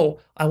like, no,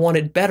 I want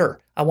it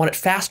better. I want it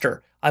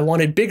faster. I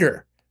want it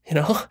bigger. You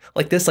know,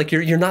 like this, like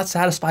you're not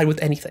satisfied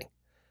with anything.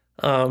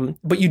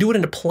 But you do it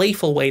in a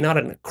playful way, not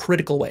in a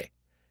critical way.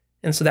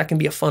 And so that can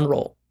be a fun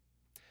role.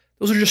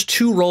 Those are just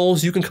two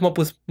roles. You can come up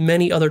with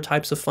many other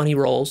types of funny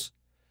roles.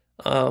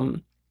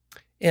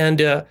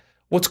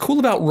 What's cool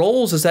about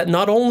roles is that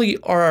not only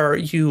are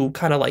you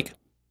kind of like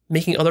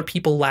making other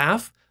people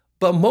laugh,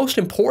 but most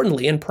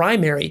importantly and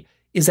primary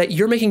is that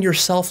you're making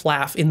yourself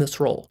laugh in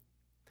this role.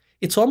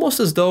 It's almost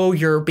as though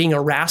you're being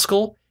a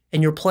rascal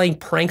and you're playing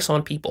pranks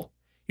on people.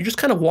 You're just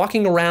kind of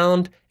walking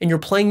around and you're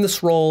playing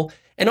this role,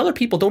 and other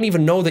people don't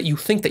even know that you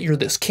think that you're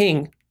this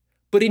king.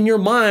 But in your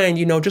mind,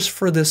 you know, just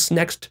for this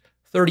next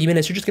 30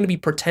 minutes, you're just going to be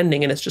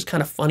pretending, and it's just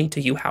kind of funny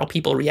to you how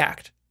people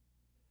react.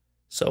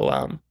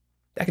 So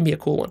that can be a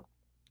cool one.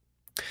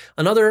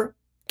 Another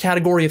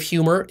category of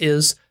humor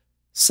is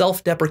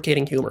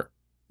self-deprecating humor.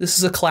 This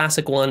is a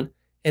classic one,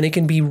 and it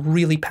can be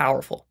really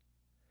powerful.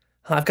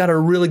 I've got a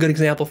really good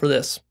example for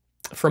this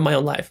from my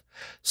own life.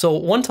 So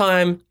one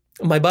time,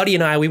 my buddy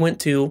and I, we went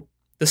to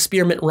the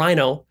Spearmint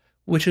Rhino,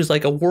 which is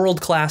like a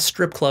world-class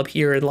strip club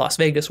here in Las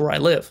Vegas where I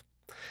live.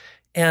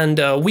 And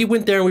we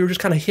went there and we were just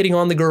kind of hitting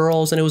on the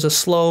girls, and it was a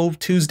slow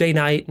Tuesday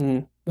night,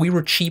 and we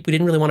were cheap. We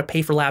didn't really want to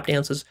pay for lap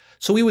dances.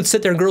 So we would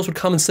sit there and girls would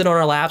come and sit on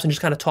our laps and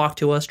just kind of talk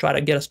to us, try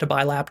to get us to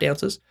buy lap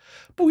dances.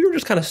 But we were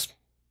just kind of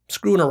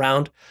screwing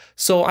around.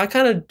 So I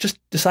kind of just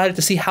decided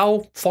to see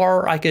how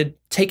far I could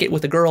take it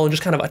with the girl and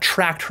just kind of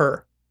attract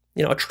her,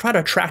 you know, try to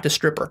attract a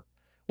stripper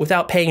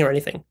without paying her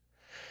anything.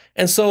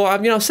 And so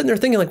I'm, you know, sitting there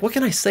thinking like, what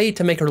can I say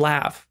to make her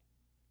laugh?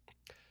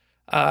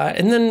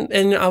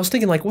 And I was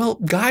thinking like, well,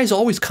 guys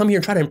always come here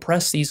and try to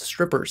impress these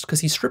strippers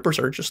because these strippers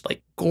are just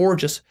like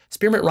gorgeous.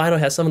 Spearmint Rhino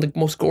has some of the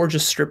most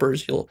gorgeous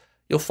strippers you'll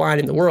find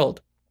in the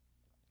world.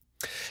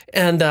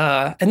 And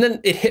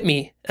then it hit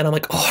me, and I'm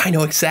like, oh, I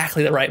know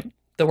exactly the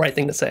right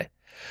thing to say.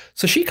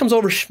 So she comes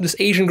over, this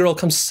Asian girl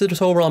comes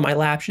sits over on my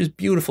lap. She's a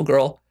beautiful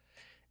girl,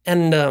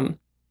 and I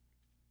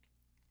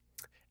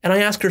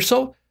ask her,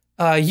 so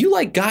you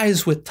like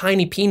guys with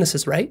tiny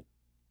penises, right?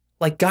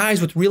 Like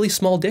guys with really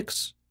small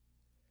dicks?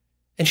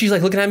 And she's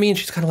like looking at me and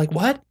she's kind of like,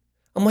 what?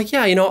 I'm like,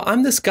 yeah, you know,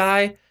 I'm this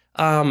guy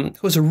who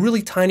has a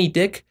really tiny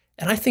dick,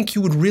 and I think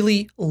you would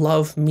really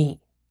love me.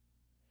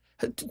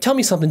 Tell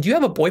me something. Do you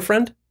have a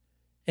boyfriend?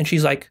 And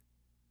she's like,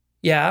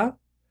 yeah.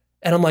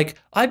 And I'm like,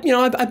 I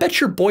bet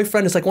your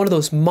boyfriend is like one of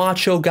those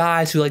macho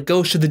guys who like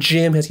goes to the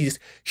gym, has these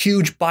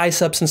huge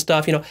biceps and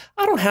stuff. You know,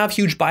 I don't have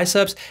huge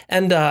biceps,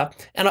 and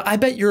I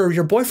bet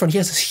your boyfriend, he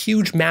has this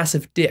huge,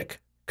 massive dick,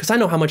 because I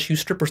know how much you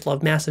strippers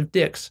love massive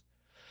dicks.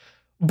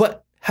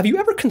 But have you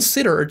ever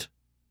considered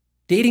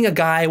dating a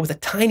guy with a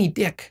tiny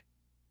dick?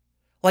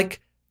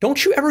 Like,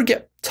 don't you ever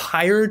get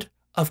tired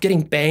of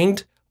getting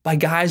banged by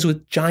guys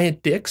with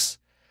giant dicks?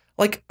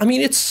 Like, I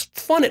mean, it's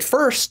fun at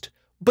first,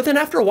 but then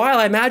after a while,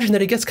 I imagine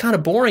that it gets kind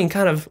of boring,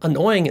 kind of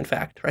annoying, in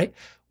fact, right?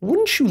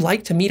 Wouldn't you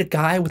like to meet a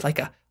guy with like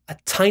a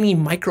tiny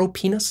micro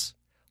penis?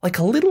 Like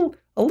a little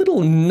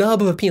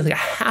nub of a penis, like a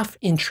half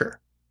incher.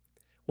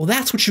 Well,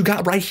 that's what you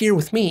got right here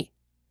with me.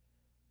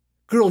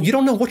 Girl, you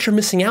don't know what you're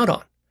missing out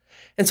on.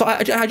 And so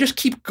I just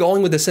keep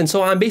going with this. And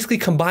so I'm basically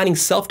combining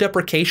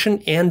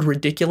self-deprecation and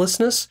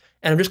ridiculousness.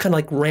 And I'm just kind of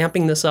like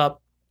ramping this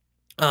up.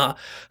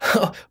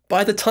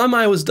 By the time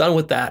I was done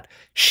with that,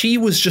 she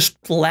was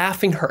just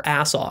laughing her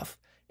ass off.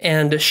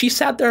 And she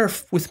sat there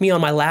with me on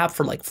my lap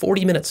for like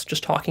 40 minutes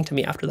just talking to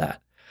me after that,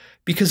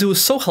 because it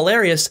was so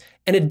hilarious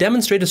and it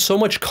demonstrated so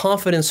much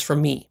confidence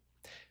from me.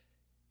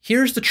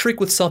 Here's the trick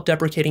with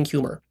self-deprecating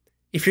humor.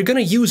 If you're going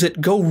to use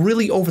it, go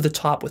really over the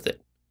top with it.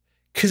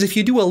 Because if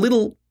you do a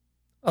little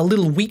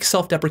weak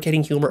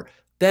self-deprecating humor,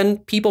 then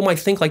people might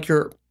think like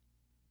you're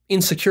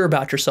insecure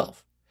about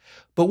yourself.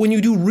 But when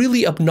you do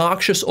really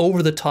obnoxious,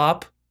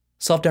 over-the-top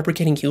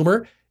self-deprecating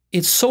humor,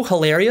 it's so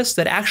hilarious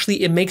that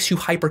actually it makes you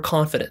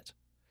hyper-confident.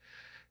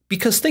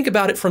 Because think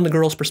about it from the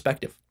girl's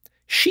perspective.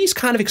 She's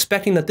kind of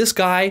expecting that this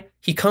guy,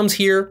 he comes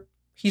here,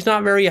 he's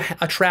not very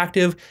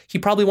attractive, he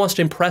probably wants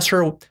to impress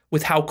her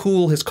with how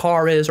cool his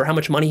car is, or how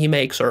much money he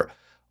makes,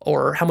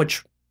 or how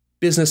much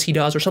business he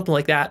does, or something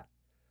like that,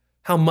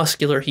 how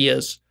muscular he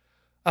is,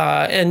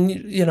 and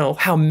you know,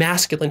 how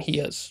masculine he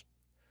is.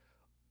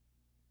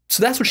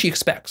 So that's what she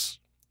expects.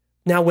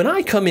 Now, when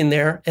I come in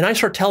there and I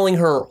start telling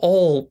her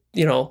all,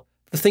 you know,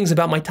 the things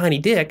about my tiny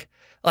dick,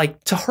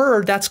 like to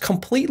her, that's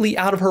completely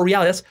out of her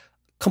reality. That's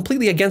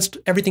completely against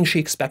everything she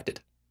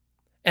expected.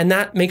 And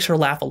that makes her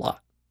laugh a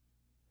lot.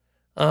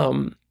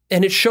 And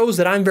it shows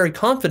that I'm very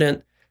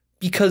confident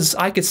because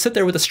I could sit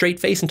there with a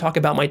straight face and talk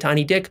about my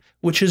tiny dick,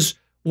 which is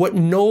what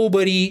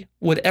nobody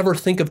would ever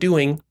think of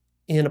doing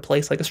in a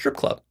place like a strip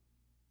club.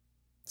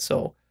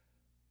 So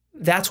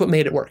that's what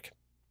made it work.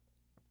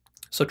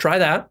 So try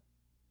that.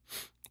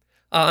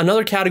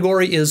 Another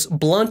category is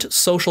blunt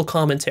social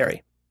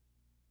commentary.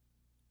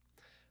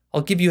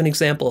 I'll give you an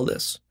example of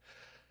this.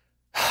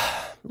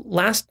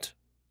 Last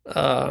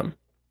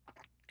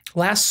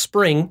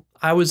spring,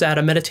 I was at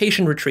a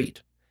meditation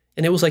retreat,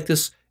 and it was like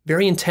this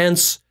very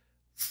intense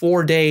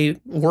 4-day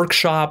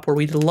workshop where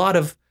we did a lot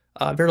of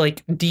very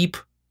like deep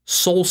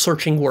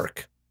soul-searching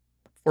work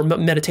for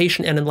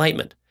meditation and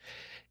enlightenment.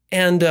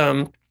 And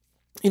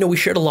you know, we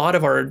shared a lot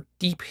of our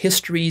deep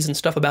histories and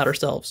stuff about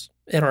ourselves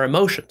and our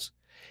emotions.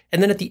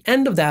 And then at the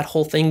end of that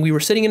whole thing, we were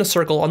sitting in a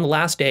circle on the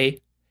last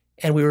day,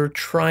 and we were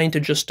trying to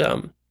just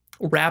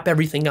wrap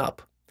everything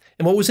up.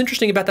 And what was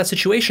interesting about that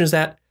situation is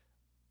that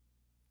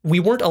we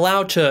weren't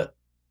allowed to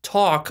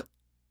talk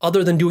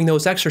other than doing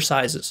those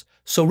exercises.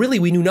 So really,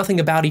 we knew nothing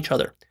about each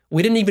other.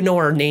 We didn't even know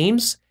our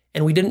names,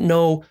 and we didn't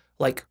know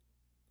like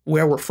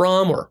where we're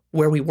from or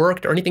where we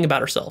worked or anything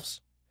about ourselves.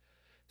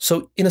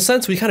 So in a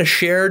sense, we kind of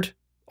shared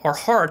our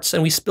hearts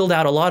and we spilled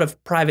out a lot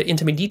of private,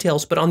 intimate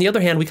details. But on the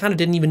other hand, we kind of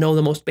didn't even know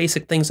the most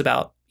basic things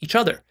about each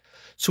other.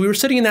 So we were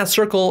sitting in that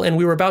circle and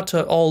we were about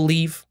to all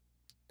leave.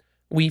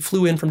 We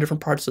flew in from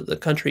different parts of the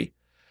country.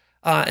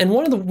 And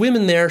one of the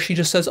women there, she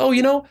just says, oh,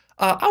 you know,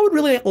 I would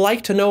really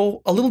like to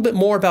know a little bit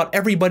more about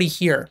everybody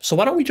here. So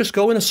why don't we just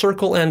go in a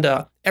circle and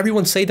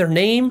everyone say their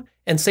name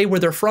and say where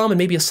they're from and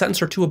maybe a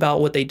sentence or two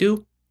about what they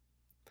do.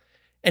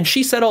 And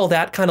she said all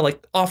that, kind of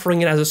like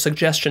offering it as a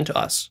suggestion to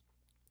us.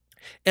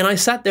 And I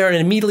sat there and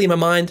immediately in my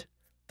mind,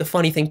 the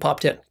funny thing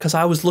popped in because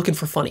I was looking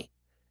for funny.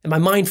 And my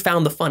mind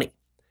found the funny.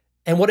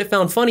 And what it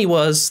found funny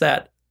was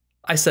that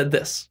I said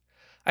this.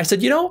 I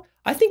said, you know,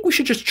 I think we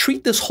should just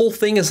treat this whole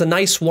thing as a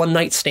nice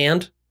one-night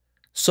stand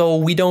so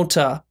we don't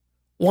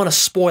want to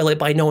spoil it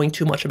by knowing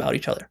too much about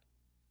each other.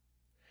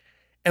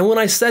 And when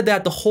I said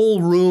that, the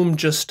whole room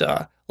just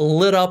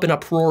lit up in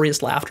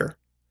uproarious laughter.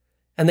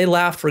 And they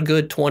laughed for a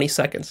good 20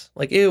 seconds.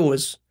 Like it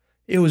was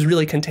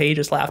really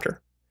contagious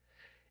laughter.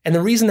 And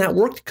the reason that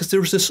worked, because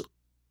there was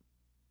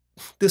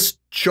this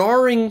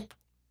jarring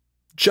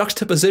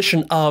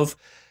juxtaposition of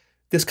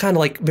this kind of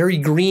like very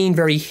green,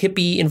 very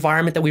hippie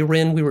environment that we were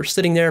in. We were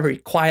sitting there very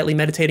quietly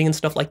meditating and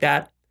stuff like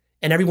that.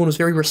 And everyone was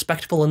very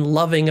respectful and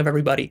loving of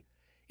everybody.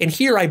 And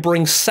here I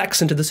bring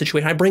sex into the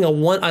situation. I bring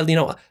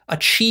a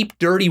cheap,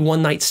 dirty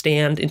one-night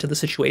stand into the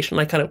situation.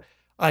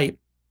 I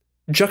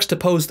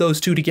juxtapose those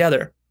two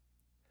together.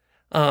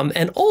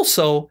 And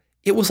also,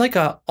 it was like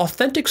a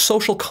authentic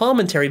social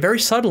commentary, very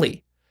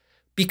subtly.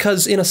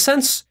 Because in a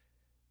sense,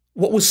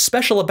 what was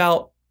special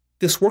about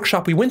this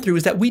workshop we went through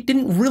is that we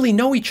didn't really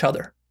know each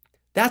other.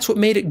 That's what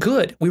made it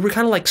good. We were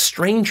kind of like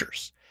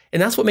strangers. And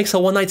that's what makes a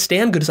one-night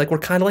stand good, is like we're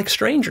kind of like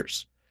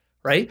strangers,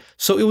 right?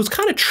 So it was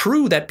kind of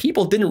true that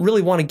people didn't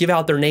really want to give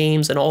out their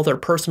names and all their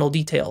personal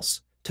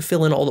details to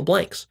fill in all the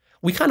blanks.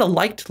 We kind of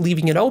liked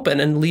leaving it open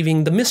and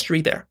leaving the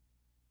mystery there.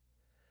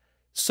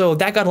 So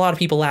that got a lot of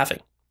people laughing.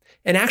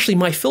 And actually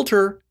my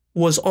filter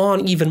was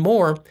on even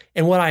more.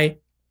 And what I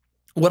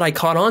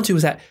caught on to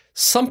is that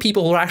some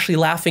people were actually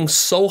laughing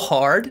so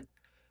hard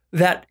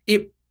that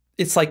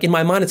it's like, in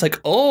my mind, it's like,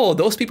 oh,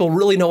 those people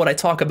really know what I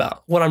talk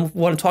about, what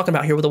I'm talking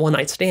about here with a one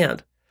night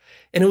stand.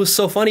 And it was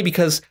so funny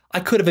because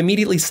I could have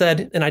immediately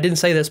said, and I didn't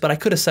say this, but I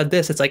could have said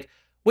this. It's like,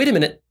 wait a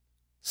minute,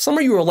 some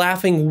of you are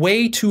laughing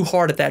way too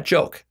hard at that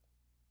joke,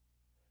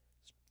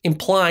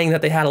 implying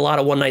that they had a lot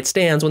of one night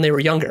stands when they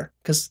were younger,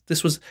 because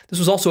this was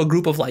also a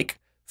group of like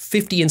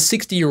 50 and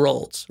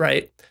 60-year-olds,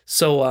 right?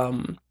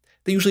 So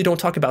they usually don't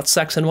talk about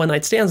sex and one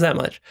night stands that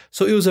much.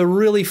 So it was a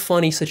really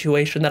funny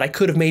situation that I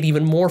could have made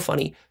even more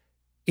funny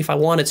if I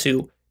wanted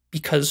to,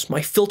 because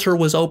my filter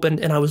was open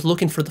and I was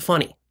looking for the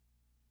funny.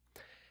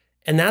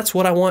 And that's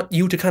what I want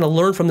you to kind of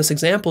learn from this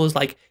example is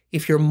like,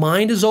 if your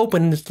mind is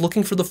open and it's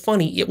looking for the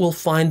funny, it will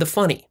find the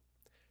funny.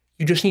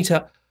 You just need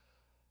to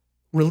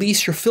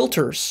release your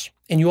filters,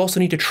 and you also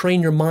need to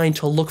train your mind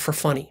to look for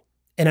funny.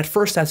 And at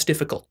first that's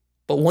difficult,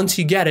 but once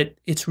you get it,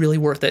 it's really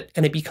worth it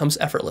and it becomes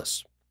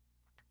effortless.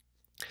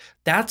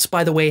 That's,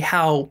 by the way,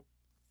 how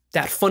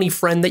that funny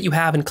friend that you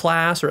have in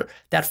class or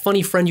that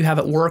funny friend you have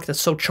at work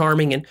that's so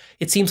charming and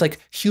it seems like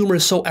humor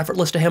is so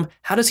effortless to him,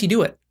 how does he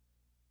do it?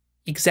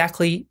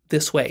 Exactly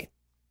this way.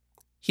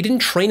 He didn't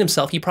train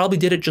himself. He probably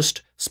did it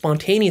just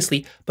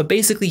spontaneously, but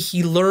basically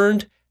he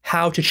learned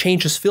how to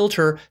change his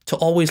filter to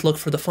always look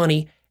for the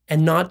funny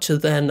and not to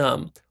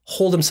then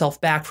hold himself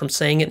back from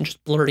saying it and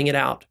just blurting it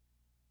out.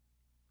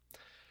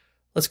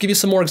 Let's give you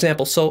some more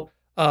examples. So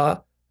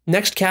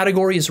next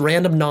category is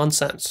random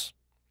nonsense.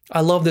 I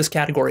love this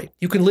category.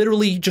 You can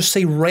literally just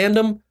say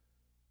random,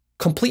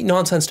 complete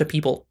nonsense to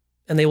people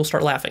and they will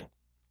start laughing.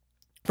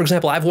 For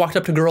example, I've walked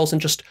up to girls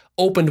and just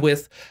opened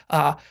with,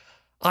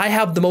 I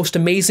have the most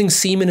amazing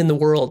semen in the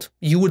world.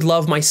 You would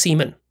love my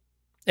semen.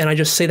 And I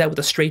just say that with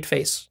a straight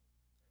face.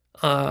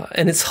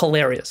 And it's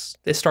hilarious.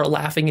 They start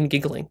laughing and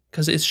giggling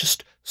because it's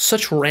just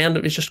such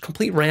random, it's just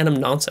complete random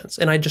nonsense.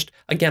 And I just,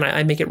 again,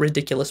 I make it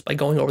ridiculous by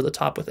going over the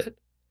top with it.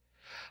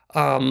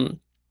 I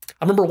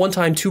remember one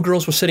time 2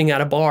 girls were sitting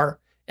at a bar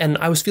and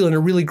I was feeling a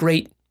really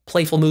great,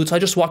 playful mood. So I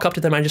just walk up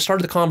to them. I just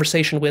started the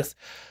conversation with,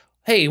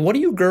 hey, what do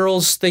you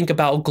girls think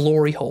about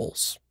glory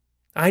holes?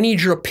 I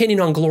need your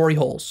opinion on glory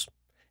holes.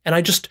 And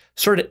I just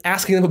started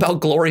asking them about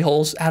glory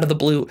holes out of the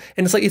blue.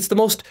 And it's like, it's the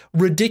most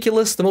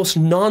ridiculous, the most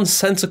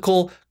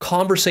nonsensical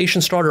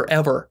conversation starter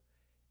ever.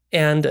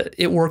 And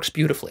it works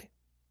beautifully.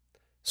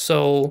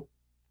 So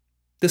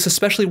this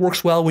especially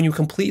works well when you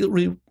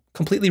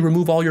completely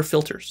remove all your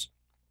filters.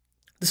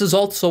 This is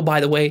also, by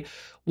the way,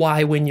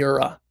 why when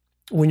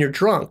you're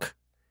drunk,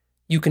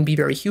 you can be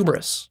very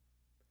humorous,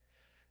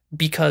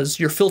 because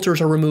your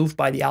filters are removed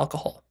by the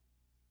alcohol.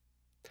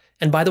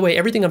 And by the way,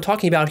 everything I'm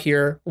talking about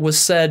here was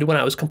said when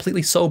I was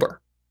completely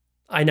sober.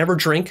 I never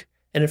drink.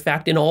 And in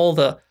fact, in all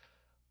the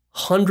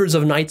hundreds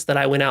of nights that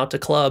I went out to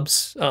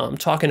clubs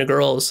talking to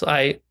girls,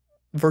 I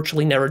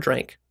virtually never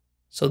drank.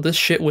 So this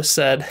shit was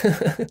said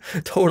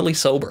totally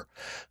sober.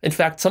 In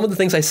fact, some of the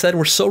things I said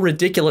were so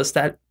ridiculous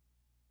that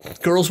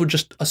girls would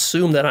just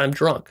assume that I'm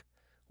drunk,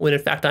 when in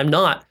fact I'm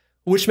not,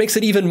 which makes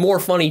it even more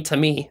funny to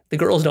me. The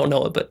girls don't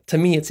know it, but to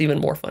me, it's even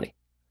more funny.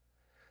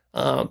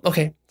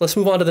 Okay, let's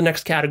move on to the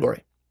next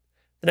category.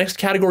 The next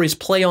category is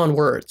play on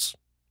words.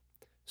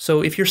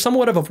 So if you're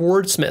somewhat of a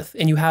wordsmith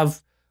and you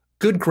have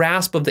good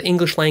grasp of the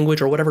English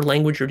language or whatever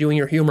language you're doing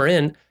your humor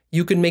in,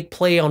 you can make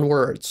play on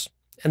words.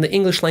 And the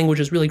English language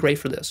is really great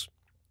for this.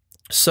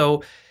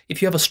 So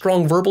if you have a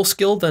strong verbal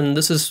skill, then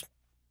this is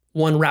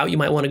one route you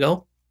might want to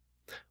go.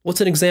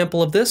 What's an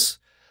example of this?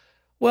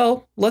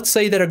 Well, let's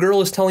say that a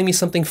girl is telling me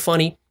something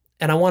funny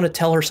and I want to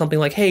tell her something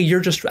like, hey,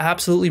 you're just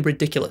absolutely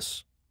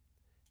ridiculous.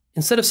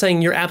 Instead of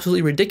saying you're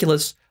absolutely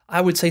ridiculous,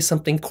 I would say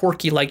something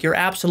quirky like you're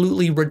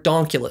absolutely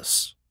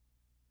redonkulous.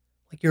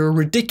 Like you're a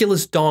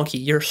ridiculous donkey.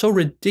 You're so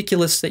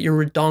ridiculous that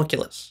you're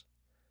redonkulous.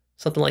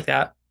 Something like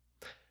that.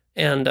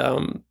 And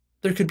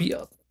there could be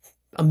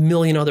a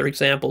million other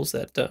examples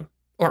that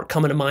aren't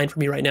coming to mind for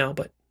me right now,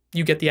 but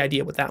you get the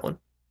idea with that one.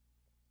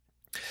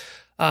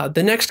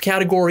 The next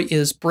category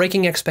is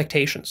breaking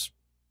expectations.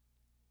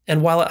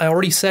 And while I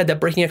already said that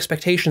breaking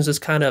expectations is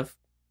kind of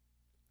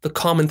the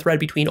common thread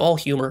between all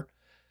humor,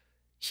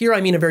 here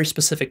I mean a very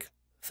specific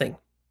thing.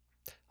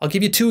 I'll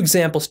give you 2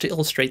 examples to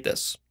illustrate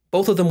this,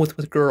 both of them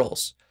with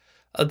girls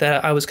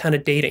that I was kind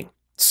of dating.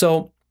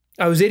 So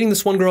I was dating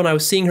this one girl and I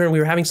was seeing her and we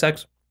were having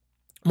sex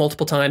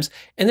multiple times.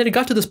 And then it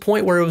got to this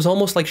point where it was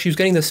almost like she was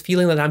getting this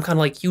feeling that I'm kind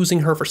of like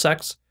using her for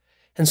sex.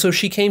 And so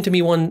she came to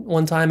me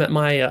one time at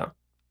my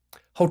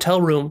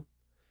hotel room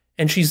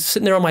and she's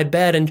sitting there on my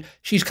bed and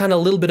she's kind of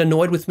a little bit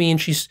annoyed with me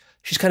and she's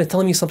kind of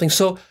telling me something.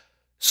 So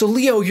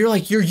Leo,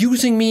 you're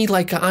using me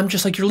like I'm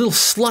just like your little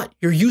slut.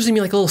 You're using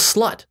me like a little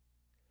slut.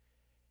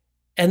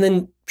 And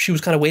then she was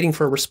kind of waiting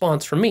for a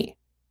response from me.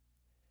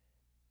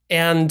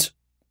 And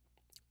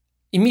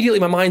immediately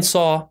my mind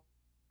saw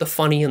the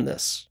funny in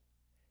this.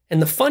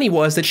 And the funny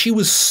was that she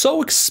was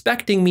so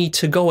expecting me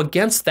to go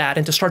against that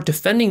and to start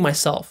defending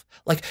myself.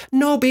 Like,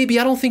 no, baby,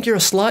 I don't think you're a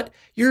slut.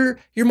 You're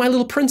my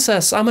little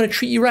princess. I'm going to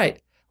treat you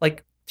right.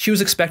 Like, she was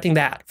expecting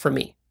that from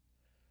me.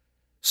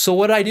 So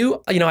what I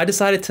do, I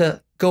decided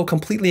to go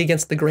completely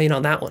against the grain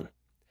on that one.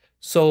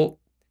 So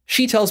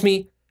she tells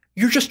me,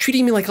 "You're just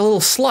treating me like a little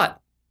slut."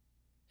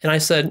 And I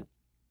said,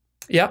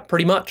 "Yeah,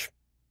 pretty much,"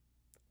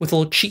 with a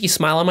little cheeky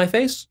smile on my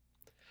face.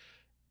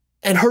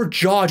 And her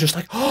jaw just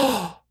like,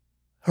 oh,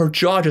 her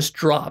jaw just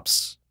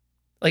drops.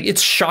 Like,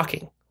 it's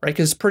shocking, right?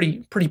 Because it's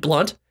pretty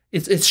blunt.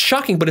 It's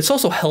shocking, but it's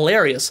also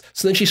hilarious.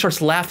 So then she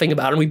starts laughing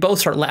about it, and we both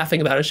start laughing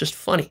about it. It's just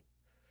funny.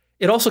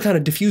 It also kind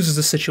of diffuses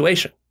the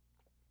situation.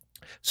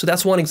 So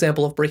that's one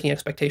example of breaking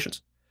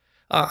expectations.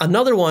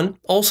 Another one,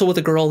 also with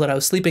a girl that I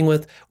was sleeping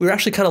with, we were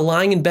actually kind of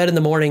lying in bed in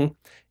the morning,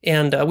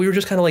 and we were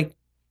just kind of like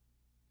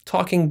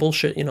talking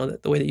bullshit,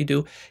 the way that you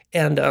do.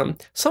 And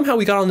somehow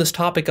we got on this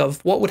topic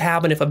of what would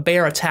happen if a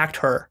bear attacked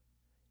her,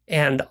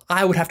 and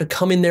I would have to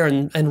come in there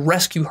and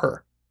rescue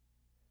her.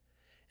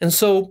 And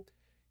so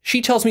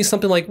she tells me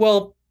something like,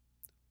 "Well,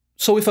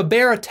 so if a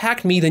bear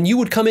attacked me, then you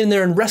would come in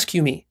there and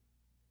rescue me."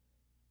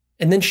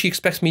 And then she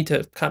expects me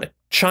to kind of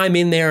chime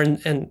in there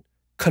and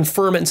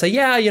confirm it and say,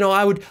 "Yeah,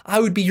 I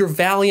would be your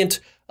valiant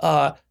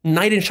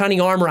knight in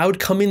shining armor. I would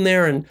come in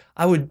there and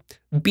I would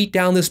beat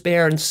down this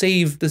bear and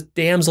save this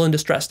damsel in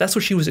distress." That's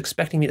what she was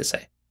expecting me to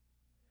say.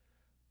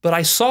 But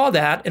I saw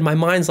that, and my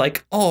mind's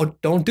like, "Oh,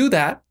 don't do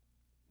that.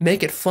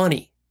 Make it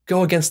funny.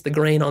 Go against the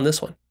grain on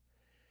this one."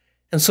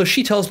 And so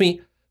she tells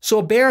me, "So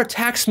a bear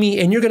attacks me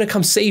and you're going to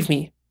come save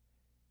me."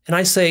 And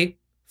I say,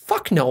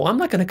 "Fuck no, I'm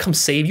not going to come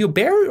save you. A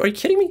bear? Are you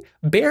kidding me?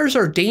 Bears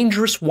are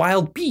dangerous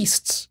wild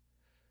beasts.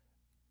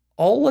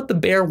 I'll let the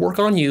bear work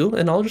on you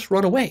and I'll just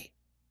run away.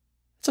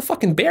 It's a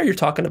fucking bear you're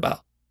talking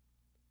about.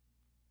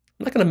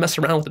 I'm not going to mess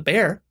around with the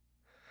bear."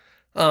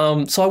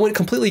 So I went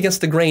completely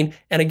against the grain.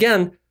 And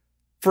again,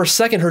 for a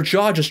second, her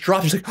jaw just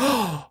dropped. She's like,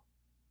 "Oh,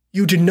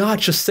 you did not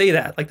just say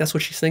that." Like, that's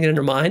what she's thinking in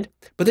her mind.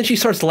 But then she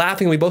starts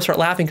laughing. We both start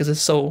laughing because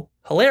it's so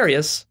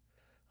hilarious.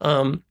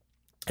 And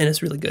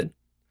it's really good.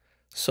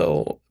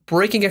 So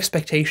breaking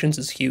expectations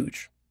is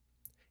huge.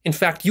 In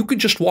fact, you could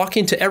just walk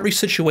into every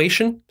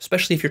situation,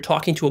 especially if you're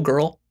talking to a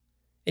girl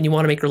and you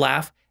want to make her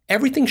laugh.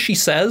 Everything she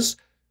says,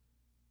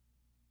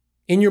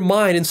 in your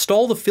mind,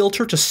 install the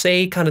filter to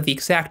say kind of the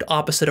exact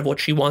opposite of what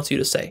she wants you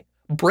to say.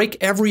 Break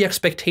every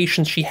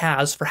expectation she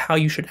has for how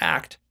you should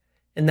act,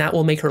 and that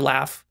will make her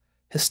laugh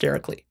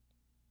hysterically.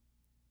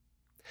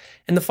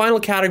 And the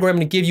final category I'm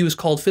going to give you is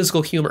called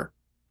physical humor.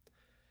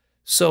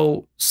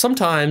 So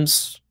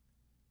sometimes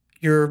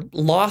you're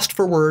lost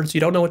for words, you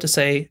don't know what to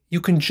say,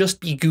 you can just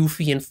be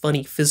goofy and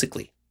funny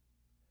physically.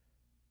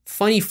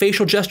 Funny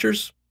facial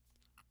gestures,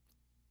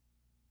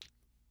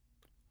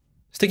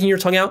 sticking your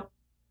tongue out,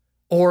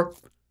 or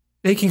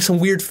making some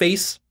weird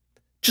face,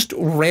 just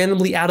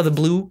randomly out of the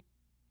blue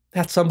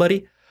at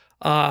somebody,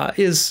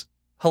 is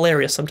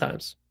hilarious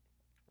sometimes.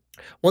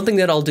 One thing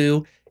that I'll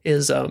do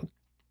is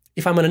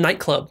if I'm in a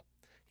nightclub,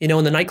 in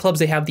the nightclubs,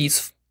 they have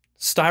these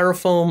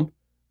styrofoam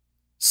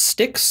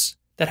sticks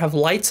that have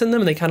lights in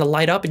them, and they kind of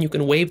light up and you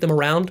can wave them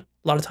around.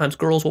 A lot of times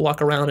girls will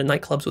walk around in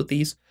nightclubs with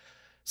these.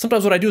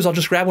 Sometimes what I do is I'll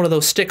just grab one of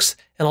those sticks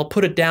and I'll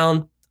put it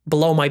down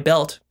below my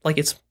belt, like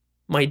it's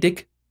my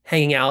dick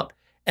hanging out,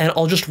 and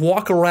I'll just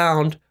walk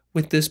around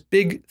with this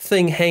big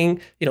thing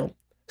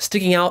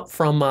sticking out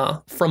from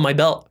my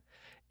belt.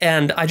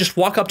 And I just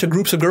walk up to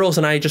groups of girls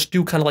and I just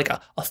do kind of like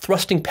a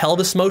thrusting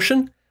pelvis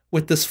motion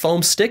with this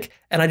foam stick,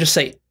 and I just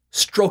say,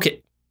 "Stroke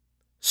it,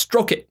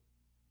 stroke it.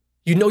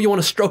 You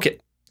want to stroke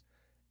it."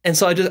 And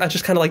so I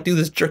just kind of like do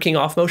this jerking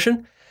off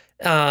motion.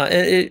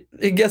 And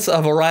it gets a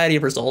variety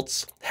of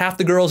results. Half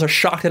the girls are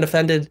shocked and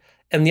offended,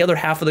 and the other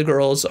half of the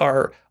girls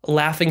are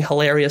laughing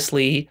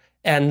hilariously.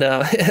 And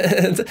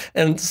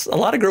and a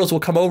lot of girls will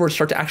come over and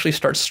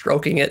start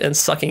stroking it and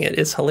sucking it.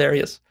 It's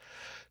hilarious.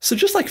 So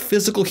just like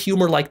physical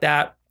humor like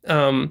that,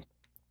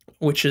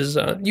 which is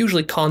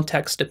usually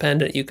context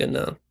dependent, you can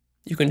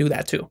do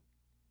that too.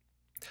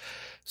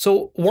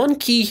 So one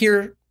key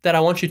here that I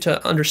want you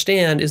to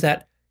understand is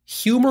that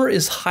humor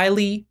is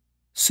highly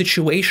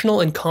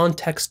situational and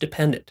context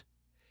dependent.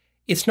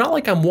 It's not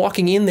like I'm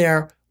walking in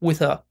there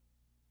with a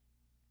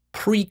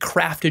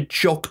pre-crafted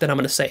joke that I'm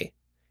going to say.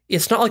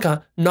 It's not like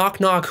a knock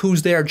knock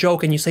who's there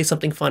joke and you say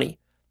something funny.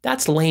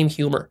 That's lame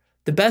humor.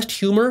 The best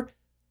humor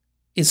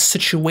is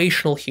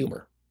situational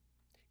humor.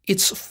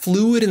 It's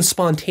fluid and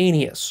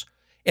spontaneous.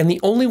 And the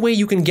only way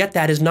you can get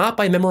that is not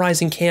by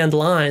memorizing canned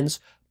lines,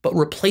 but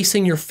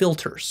replacing your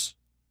filters.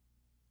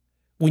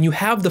 When you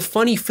have the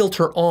funny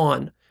filter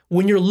on,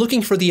 when you're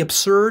looking for the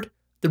absurd,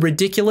 the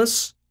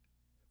ridiculous,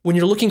 when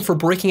you're looking for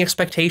breaking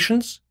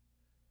expectations,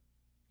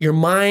 your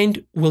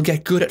mind will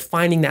get good at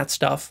finding that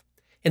stuff.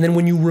 And then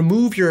when you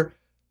remove your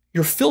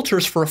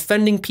filters for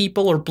offending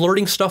people or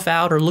blurting stuff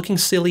out or looking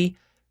silly,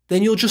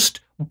 then you'll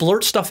just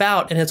blurt stuff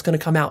out and it's going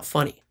to come out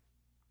funny.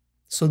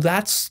 So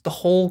that's the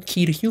whole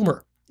key to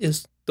humor,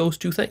 is those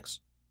two things.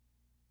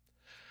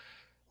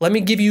 Let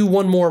me give you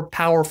one more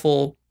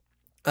powerful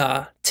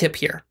tip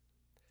here.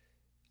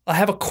 I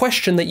have a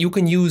question that you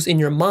can use in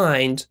your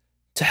mind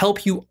to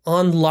help you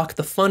unlock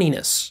the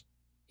funniness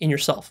in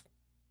yourself.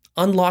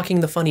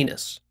 Unlocking the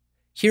funniness.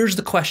 Here's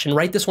the question.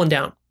 Write this one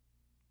down.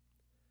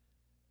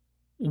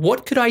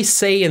 what could I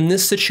say in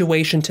this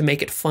situation to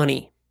make it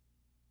funny?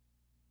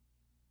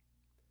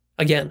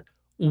 Again,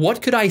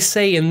 what could I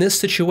say in this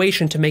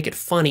situation to make it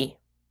funny?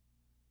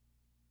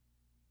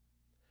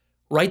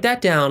 Write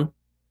that down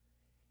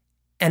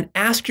and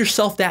ask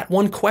yourself that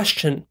one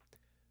question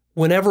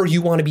whenever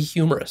you want to be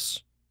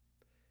humorous.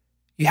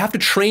 You have to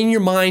train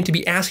your mind to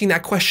be asking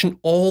that question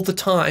all the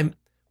time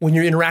when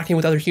you're interacting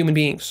with other human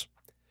beings.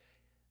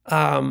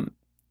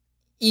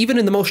 Even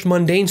in the most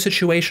mundane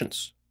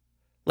situations,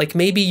 like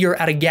maybe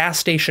you're at a gas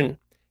station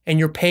and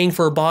you're paying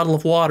for a bottle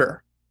of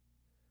water.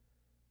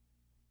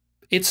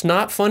 It's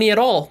not funny at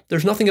all.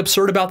 There's nothing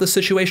absurd about this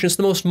situation. It's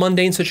the most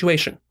mundane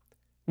situation.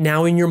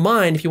 Now in your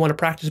mind, if you want to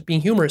practice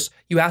being humorous,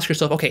 you ask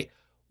yourself, okay,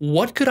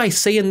 what could I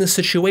say in this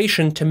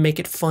situation to make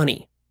it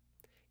funny?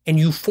 And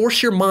you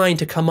force your mind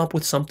to come up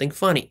with something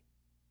funny.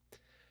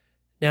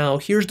 Now,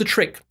 here's the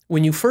trick.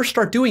 When you first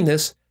start doing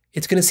this,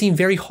 it's going to seem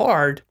very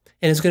hard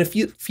and it's going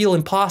to feel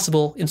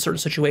impossible in certain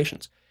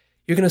situations.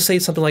 You're going to say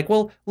something like,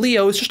 well,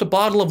 Leo, it's just a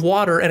bottle of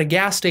water at a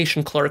gas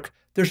station, clerk.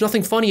 There's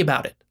nothing funny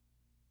about it.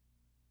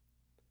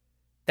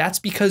 That's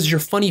because your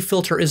funny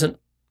filter isn't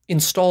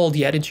installed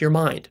yet into your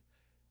mind.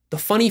 The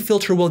funny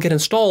filter will get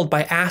installed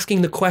by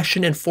asking the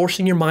question and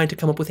forcing your mind to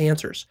come up with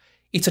answers.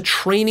 It's a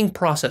training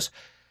process.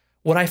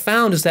 What I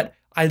found is that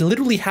I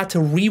literally had to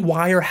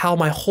rewire how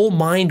my whole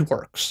mind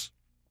works.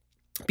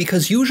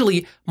 Because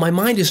usually my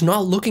mind is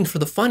not looking for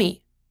the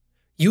funny.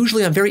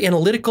 Usually I'm very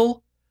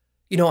analytical.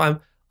 You know,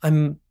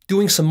 I'm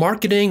doing some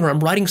marketing, or I'm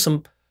writing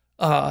some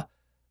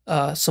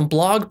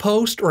blog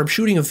post, or I'm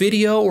shooting a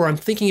video, or I'm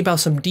thinking about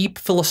some deep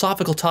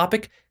philosophical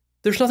topic.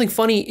 There's nothing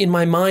funny in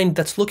my mind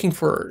that's looking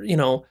for,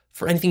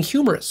 for anything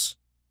humorous.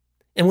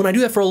 And when I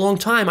do that for a long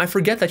time, I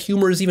forget that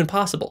humor is even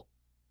possible.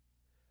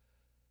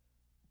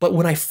 But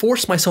when I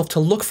force myself to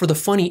look for the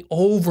funny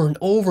over and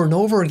over and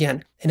over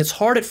again, and it's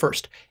hard at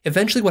first,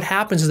 eventually what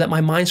happens is that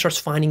my mind starts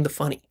finding the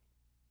funny.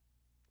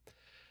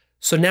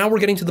 So now we're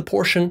getting to the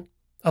portion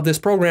of this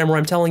program where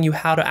I'm telling you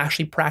how to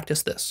actually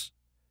practice this.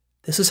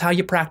 This is how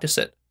you practice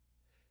it.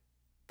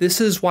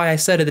 This is why I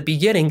said at the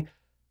beginning,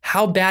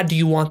 how bad do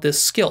you want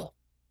this skill?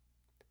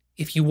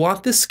 If you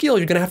want this skill,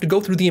 you're going to have to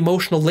go through the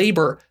emotional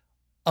labor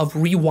of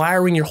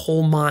rewiring your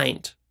whole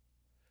mind.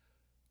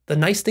 The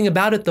nice thing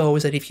about it, though,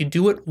 is that if you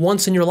do it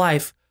once in your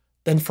life,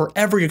 then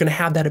forever you're going to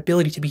have that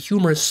ability to be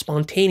humorous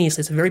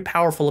spontaneously. It's a very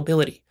powerful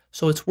ability.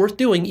 So it's worth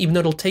doing, even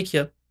though it'll take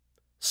you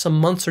some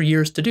months or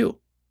years to do.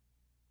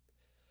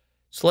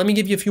 So let me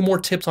give you a few more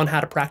tips on how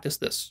to practice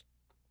this.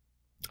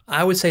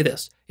 I would say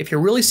this. If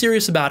you're really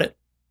serious about it,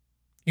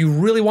 you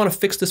really want to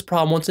fix this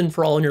problem once and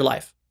for all in your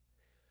life,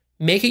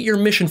 make it your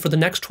mission for the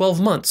next 12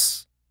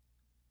 months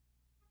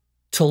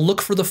to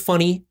look for the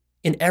funny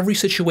in every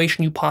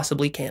situation you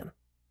possibly can.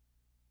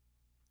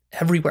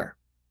 Everywhere.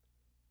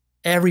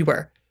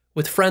 Everywhere.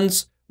 With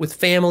friends, with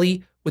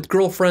family, with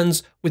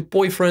girlfriends, with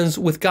boyfriends,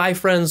 with guy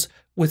friends,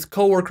 with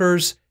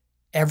coworkers,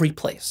 every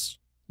place.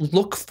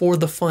 Look for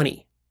the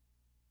funny.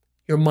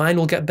 Your mind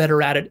will get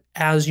better at it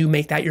as you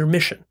make that your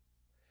mission.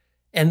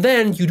 And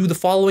then you do the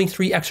following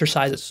 3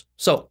 exercises.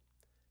 So,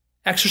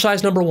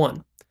 exercise number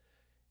 1,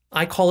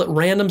 I call it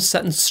random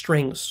sentence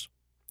strings.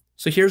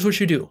 So here's what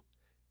you do.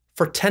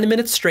 For 10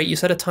 minutes straight, you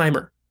set a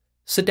timer.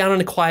 Sit down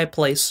in a quiet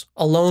place,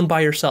 alone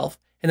by yourself.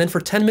 And then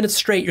for 10 minutes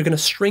straight, you're going to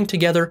string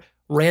together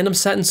random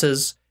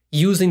sentences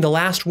using the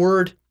last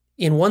word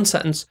in one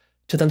sentence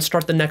to then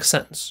start the next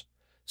sentence.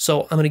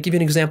 So I'm going to give you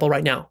an example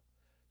right now.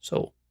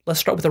 So let's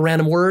start with a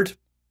random word.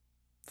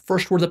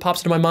 First word that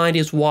pops into my mind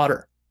is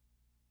water.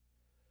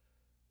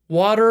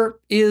 Water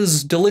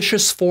is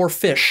delicious for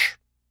fish.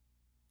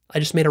 I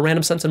just made a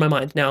random sentence in my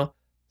mind. Now,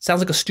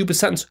 sounds like a stupid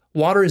sentence.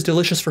 Water is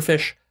delicious for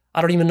fish.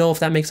 I don't even know if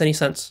that makes any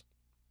sense.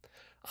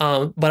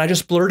 But I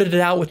just blurted it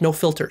out with no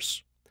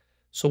filters.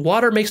 So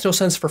water makes no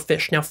sense for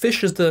fish. Now,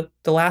 fish is the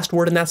last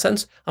word in that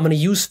sentence. I'm going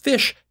to use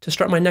fish to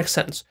start my next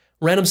sentence.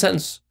 Random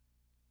sentence.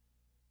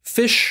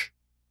 Fish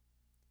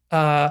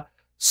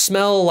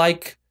smell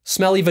like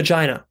smelly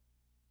vagina.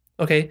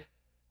 Okay?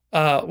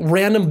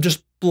 Random,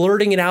 just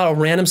blurting it out, a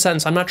random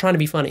sentence. I'm not trying to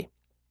be funny.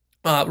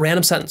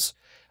 Random sentence.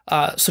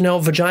 So now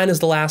vagina is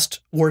the last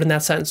word in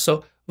that sentence.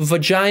 So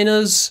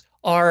vaginas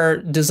are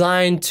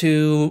designed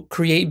to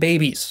create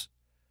babies.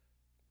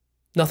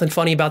 Nothing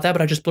funny about that,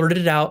 but I just blurted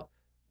it out.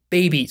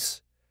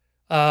 Babies.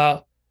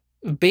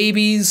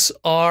 Babies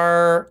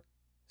are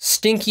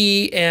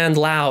stinky and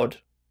loud.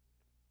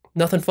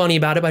 Nothing funny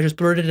about it, but I just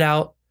blurted it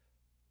out.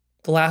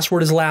 The last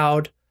word is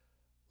loud.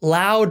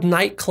 Loud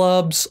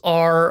nightclubs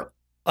are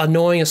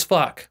annoying as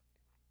fuck.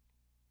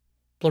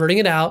 Blurting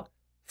it out,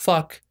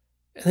 fuck,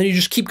 and then you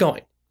just keep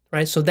going,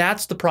 right? So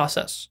that's the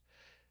process.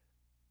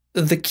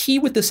 The key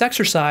with this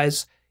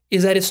exercise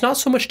is that it's not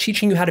so much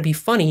teaching you how to be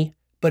funny,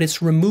 but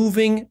it's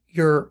removing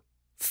your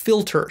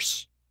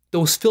filters,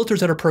 those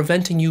filters that are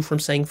preventing you from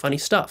saying funny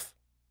stuff.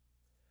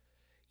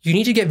 You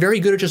need to get very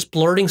good at just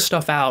blurting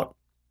stuff out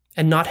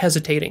and not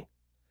hesitating.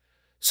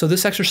 So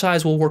this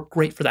exercise will work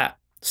great for that.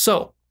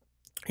 So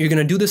you're going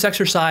to do this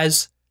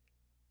exercise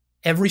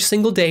every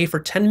single day for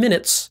 10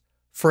 minutes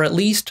for at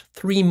least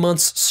 3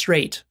 months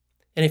straight.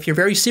 And if you're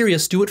very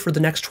serious, do it for the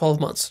next 12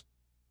 months.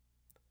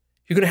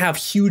 You're going to have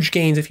huge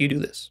gains if you do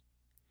this.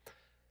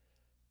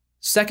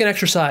 Second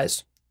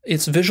exercise,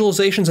 it's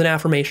visualizations and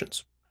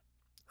affirmations.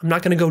 I'm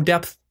not going to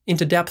go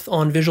into depth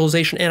on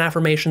visualization and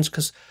affirmations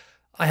because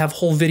I have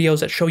whole videos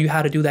that show you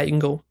how to do that. You can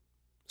go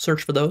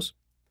search for those.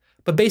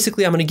 But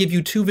basically, I'm going to give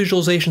you 2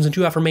 visualizations and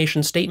 2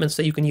 affirmation statements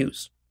that you can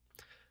use.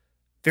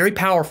 Very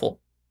powerful.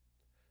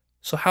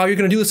 So how you're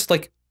going to do this is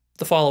like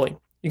the following.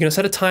 You're going to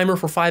set a timer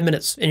for 5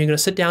 minutes, and you're going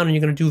to sit down and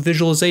you're going to do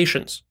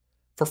visualizations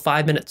for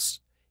 5 minutes.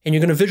 And you're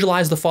going to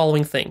visualize the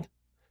following thing.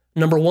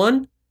 Number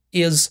 1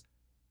 is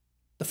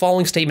the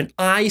following statement.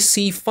 I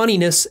see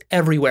funniness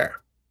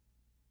everywhere.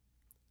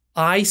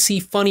 I see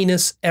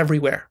funniness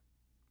everywhere.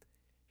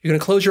 You're going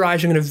to close your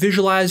eyes. You're going to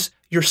visualize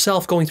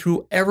yourself going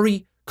through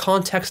every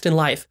context in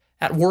life,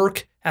 at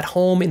work, at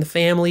home, in the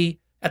family,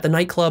 at the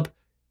nightclub,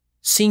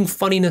 seeing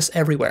funniness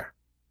everywhere.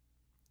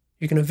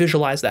 You're going to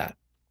visualize that.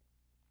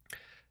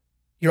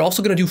 You're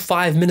also going to do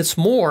 5 minutes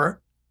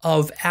more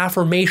of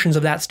affirmations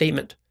of that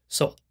statement.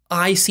 So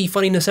I see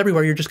funniness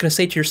everywhere. You're just going to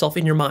say to yourself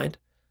in your mind,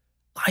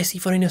 I see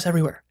funniness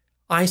everywhere.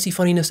 I see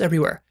funniness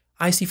everywhere.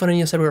 I see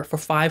funniness everywhere for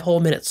 5 whole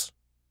minutes.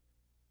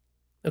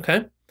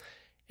 Okay?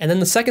 And then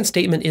the second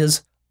statement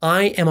is,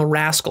 I am a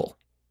rascal.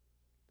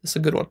 This is a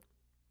good one.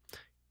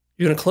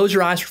 You're going to close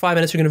your eyes for 5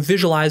 minutes. You're going to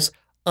visualize,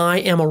 I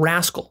am a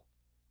rascal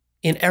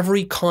in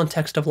every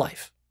context of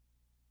life.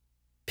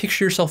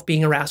 Picture yourself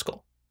being a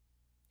rascal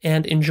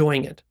and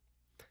enjoying it.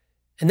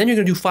 And then you're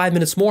going to do 5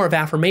 minutes more of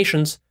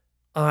affirmations,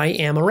 I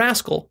am a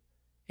rascal.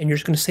 And you're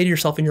just going to say to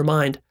yourself in your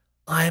mind,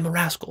 I am a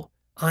rascal.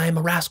 I am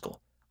a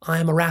rascal. I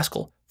am a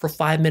rascal for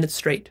 5 minutes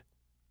straight.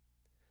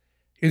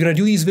 You're going to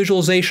do these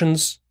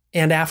visualizations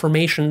and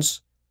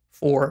affirmations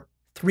for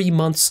 3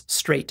 months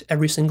straight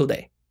every single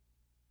day.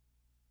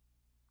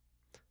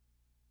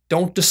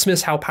 Don't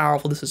dismiss how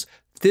powerful this is.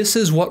 This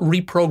is what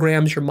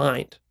reprograms your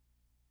mind.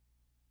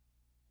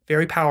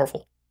 Very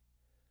powerful.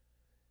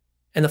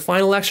 And the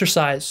final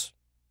exercise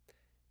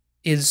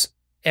is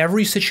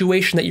every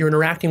situation that you're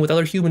interacting with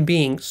other human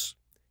beings,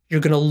 you're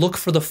going to look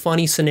for the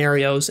funny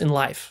scenarios in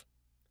life.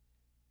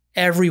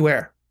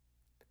 Everywhere.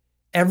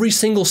 Every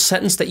single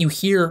sentence that you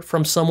hear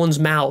from someone's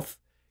mouth,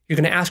 you're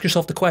going to ask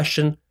yourself the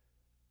question,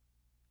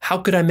 how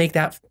could I make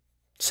that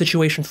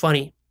situation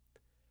funny?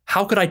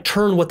 How could I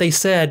turn what they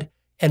said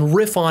and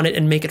riff on it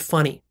and make it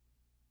funny?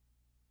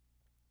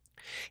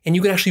 And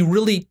you can actually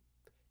really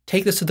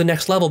take this to the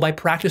next level by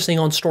practicing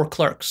on store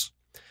clerks.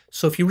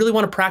 So if you really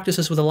want to practice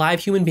this with a live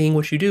human being,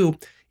 what you do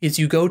is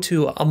you go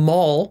to a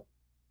mall,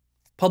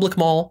 public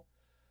mall,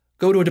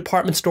 go to a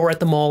department store at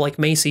the mall like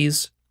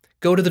Macy's,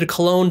 go to the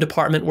cologne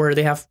department where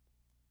they have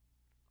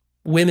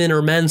women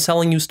or men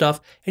selling you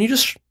stuff, and you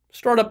just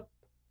start up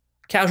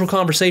a casual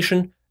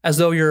conversation as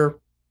though you're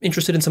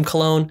interested in some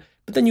cologne,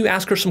 but then you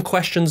ask her some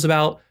questions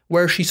about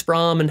where she's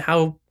from and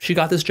how she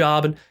got this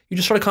job, and you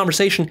just start a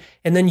conversation,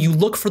 and then you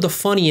look for the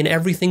funny in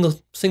every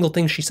single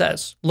thing she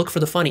says. Look for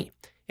the funny,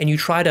 and you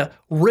try to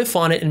riff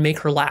on it and make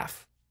her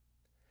laugh.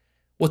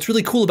 What's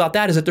really cool about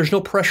that is that there's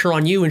no pressure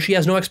on you, and she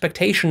has no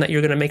expectation that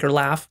you're going to make her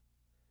laugh,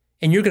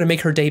 and you're going to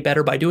make her day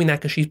better by doing that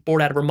because she's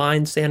bored out of her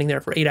mind standing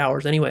there for 8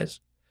 hours anyways.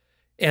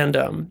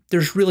 And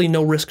there's really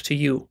no risk to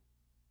you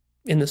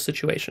in this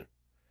situation.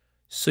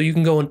 So you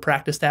can go and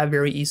practice that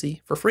very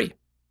easy for free.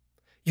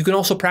 You can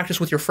also practice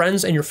with your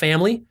friends and your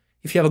family.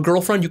 If you have a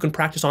girlfriend, you can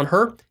practice on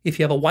her. If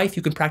you have a wife,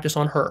 you can practice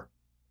on her.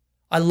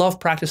 I love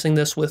practicing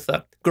this with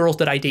girls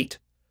that I date.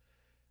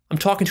 I'm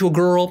talking to a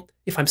girl,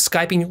 if I'm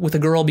Skyping with a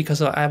girl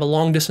because I have a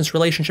long distance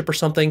relationship or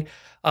something,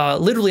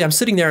 literally I'm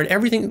sitting there and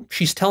everything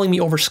she's telling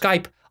me over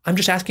Skype, I'm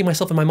just asking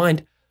myself in my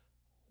mind,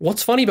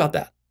 what's funny about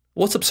that?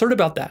 What's absurd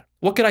about that?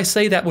 What could I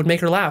say that would make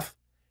her laugh?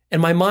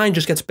 And my mind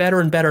just gets better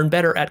and better and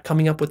better at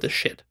coming up with this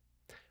shit.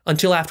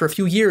 Until after a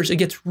few years, it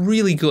gets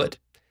really good.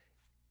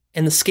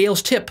 And the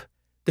scales tip,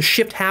 the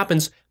shift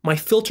happens, my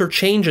filter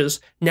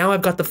changes, now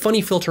I've got the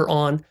funny filter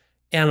on,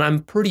 and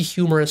I'm pretty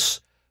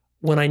humorous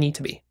when I need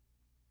to be.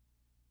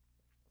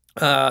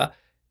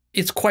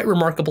 It's quite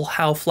remarkable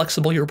how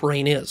flexible your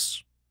brain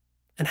is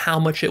and how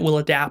much it will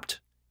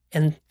adapt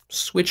and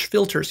switch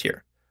filters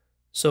here.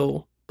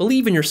 So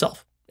believe in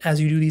yourself as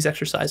you do these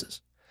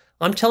exercises.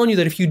 I'm telling you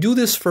that if you do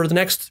this for the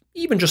next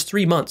even just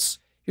 3 months,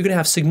 you're going to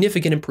have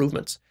significant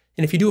improvements.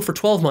 And if you do it for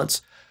 12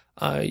 months,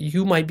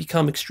 you might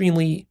become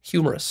extremely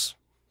humorous,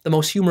 the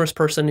most humorous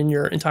person in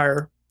your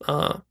entire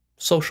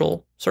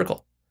social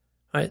circle.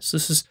 All right, so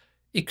this is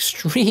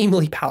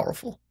extremely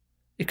powerful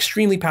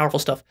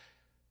stuff.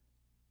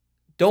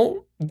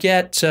 Don't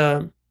get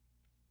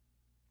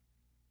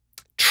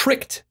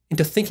tricked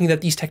into thinking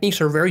that these techniques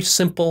are very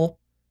simple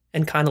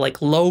and kind of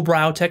like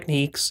lowbrow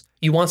techniques.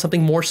 You want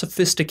something more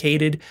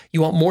sophisticated.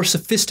 You want more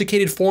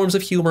sophisticated forms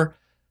of humor.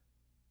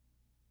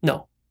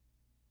 No.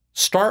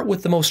 Start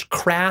with the most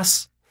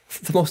crass,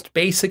 the most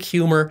basic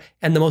humor,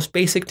 and the most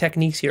basic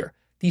techniques here.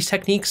 These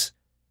techniques,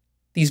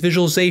 these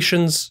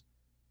visualizations,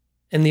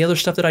 and the other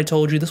stuff that I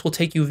told you, this will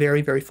take you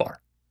very, very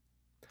far.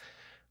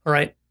 All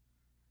right.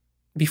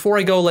 Before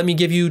I go, let me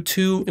give you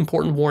 2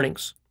 important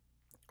warnings.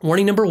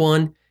 Warning number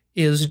 1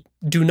 is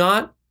do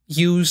not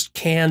use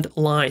canned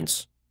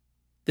lines.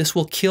 This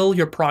will kill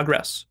your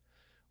progress.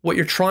 What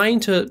you're trying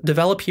to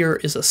develop here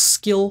is a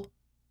skill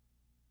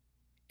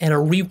and a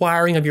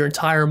rewiring of your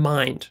entire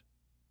mind.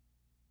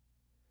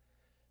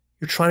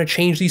 You're trying to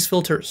change these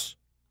filters.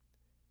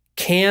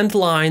 Canned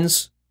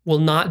lines will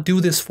not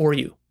do this for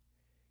you.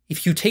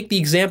 If you take the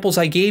examples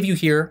I gave you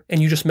here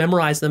and you just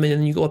memorize them and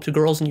then you go up to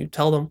girls and you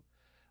tell them,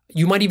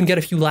 you might even get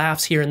a few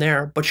laughs here and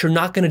there, but you're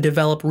not going to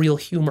develop real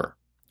humor.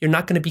 You're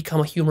not going to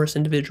become a humorous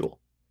individual.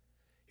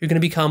 You're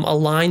going to become a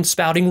line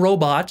spouting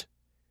robot.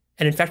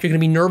 And in fact, you're going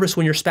to be nervous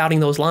when you're spouting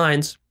those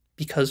lines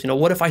because,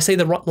 what if I say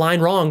the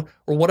line wrong?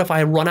 Or what if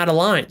I run out of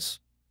lines?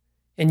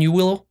 And you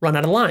will run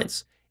out of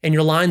lines. And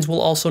your lines will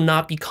also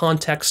not be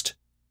context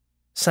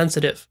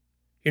sensitive.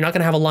 You're not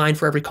going to have a line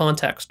for every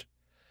context.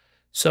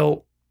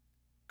 So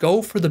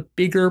go for the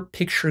bigger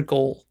picture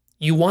goal.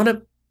 You want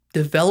to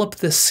develop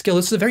this skill.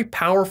 This is a very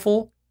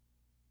powerful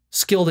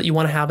skill that you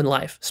want to have in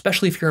life,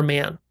 especially if you're a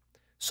man.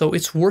 So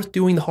it's worth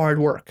doing the hard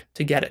work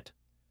to get it.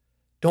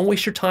 Don't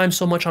waste your time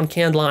so much on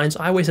canned lines.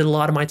 I wasted a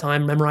lot of my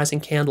time memorizing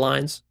canned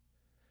lines.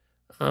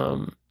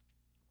 It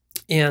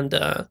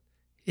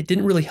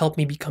didn't really help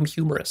me become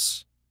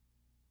humorous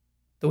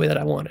the way that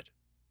I wanted.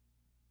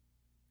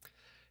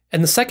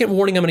 And the second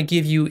warning I'm going to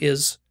give you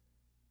is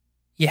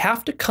you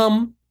have to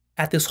come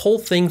at this whole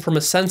thing from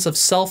a sense of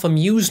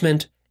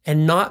self-amusement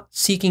and not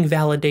seeking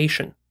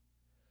validation.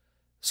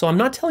 So I'm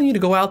not telling you to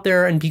go out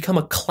there and become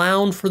a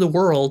clown for the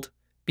world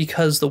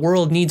because the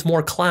world needs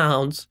more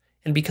clowns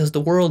and because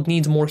the world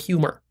needs more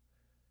humor.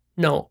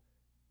 No,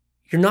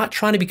 you're not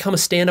trying to become a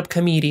stand-up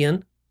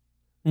comedian,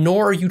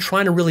 nor are you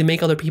trying to really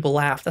make other people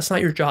laugh. That's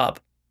not your job.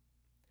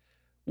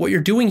 What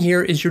you're doing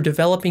here is you're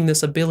developing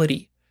this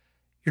ability.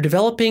 You're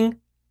developing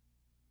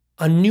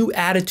a new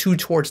attitude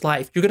towards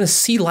life. You're going to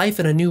see life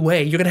in a new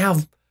way. You're going to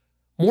have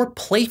more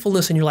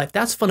playfulness in your life.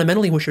 That's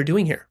fundamentally what you're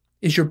doing here,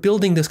 is you're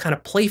building this kind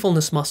of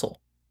playfulness muscle.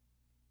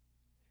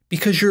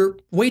 Because you're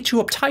way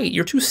too uptight.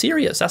 You're too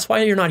serious. That's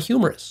why you're not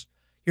humorous.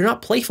 You're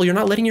not playful. You're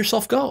not letting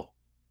yourself go.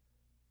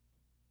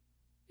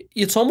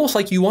 It's almost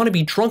like you want to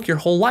be drunk your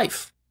whole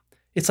life.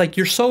 It's like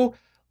you're so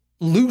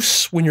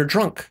loose when you're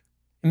drunk.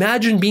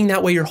 Imagine being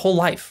that way your whole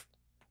life,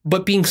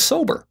 but being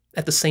sober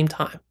at the same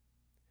time.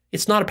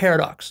 It's not a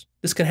paradox.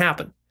 This can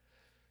happen.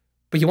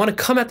 But you want to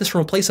come at this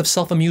from a place of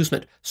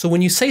self-amusement. So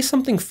when you say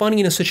something funny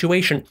in a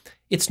situation,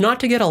 it's not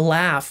to get a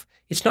laugh.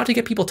 It's not to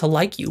get people to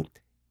like you.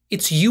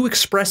 It's you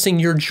expressing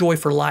your joy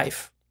for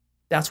life.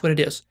 That's what it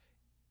is.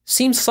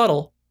 Seems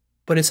subtle,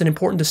 but it's an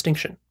important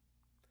distinction.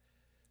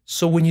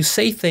 So when you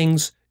say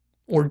things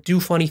or do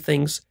funny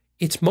things,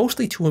 it's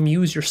mostly to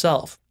amuse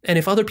yourself. And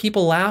if other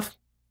people laugh,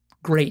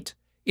 great.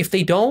 If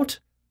they don't,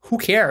 who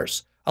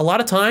cares? A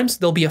lot of times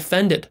they'll be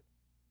offended.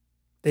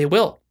 They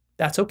will.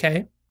 That's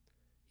okay.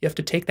 You have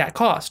to take that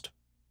cost.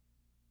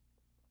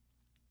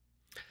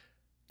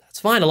 That's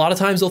fine. A lot of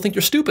times they'll think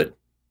you're stupid.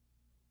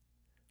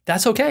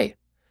 That's okay.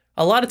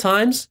 A lot of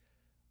times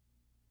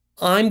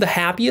I'm the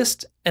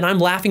happiest and I'm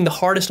laughing the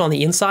hardest on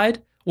the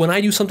inside when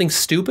I do something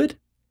stupid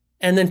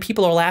and then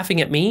people are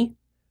laughing at me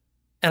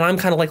and I'm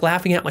kind of like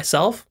laughing at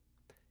myself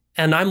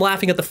and I'm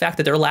laughing at the fact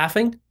that they're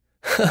laughing.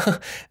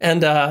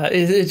 And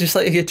it just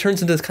like it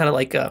turns into this kind of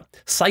like a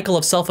cycle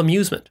of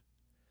self-amusement.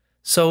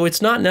 So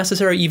it's not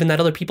necessary even that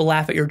other people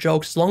laugh at your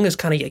jokes as long as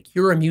kind of like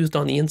you're amused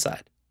on the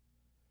inside.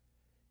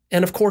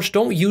 And of course,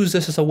 don't use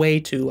this as a way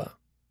to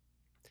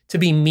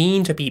be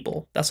mean to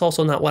people. That's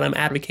also not what I'm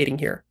advocating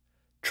here.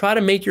 Try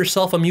to make your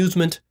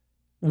self-amusement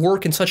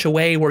work in such a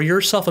way where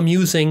you're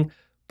self-amusing,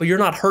 but you're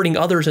not hurting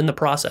others in the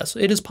process.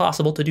 It is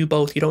possible to do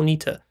both. You don't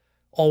need to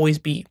always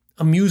be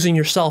amusing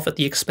yourself at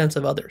the expense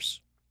of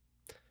others.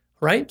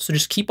 All right? So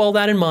just keep all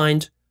that in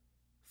mind.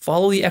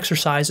 Follow the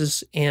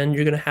exercises, and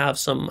you're going to have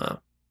some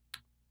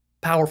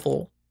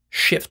powerful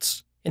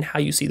shifts in how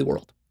you see the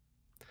world.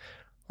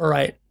 All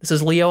right, this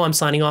is Leo. I'm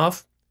signing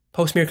off.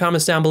 Post me your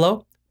comments down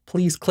below.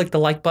 Please click the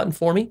like button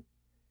for me.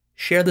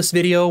 Share this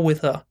video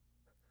with a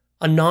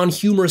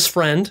non-humorous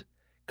friend,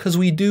 because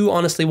we do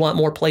honestly want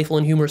more playful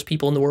and humorous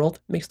people in the world.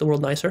 It makes the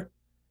world nicer,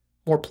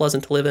 more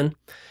pleasant to live in.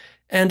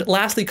 And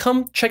lastly,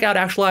 come check out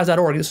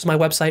Actualized.org. This is my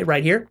website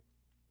right here.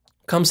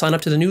 Come sign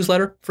up to the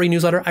newsletter, free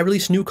newsletter. I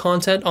release new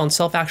content on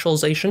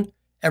self-actualization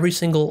every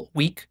single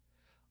week.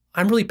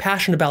 I'm really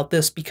passionate about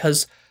this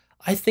because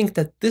I think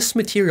that this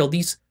material,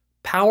 these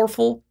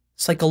powerful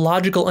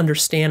psychological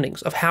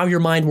understandings of how your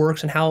mind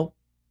works and how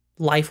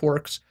life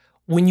works,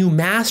 when you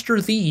master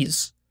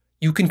these,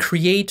 you can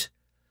create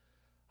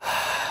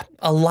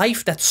a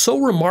life that's so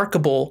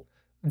remarkable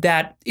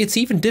that it's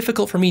even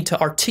difficult for me to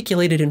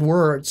articulate it in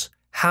words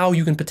how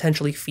you can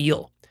potentially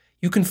feel.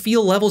 You can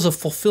feel levels of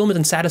fulfillment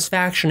and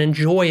satisfaction and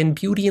joy and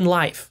beauty in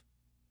life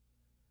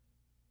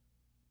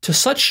to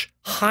such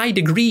high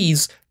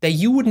degrees that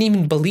you wouldn't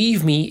even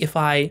believe me if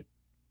I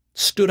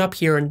stood up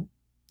here and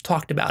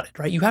talked about it,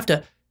 right? You have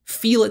to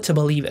feel it to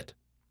believe it.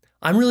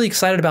 I'm really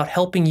excited about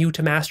helping you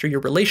to master your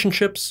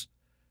relationships,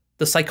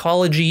 the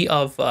psychology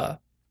of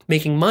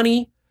making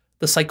money,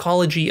 the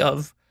psychology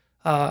of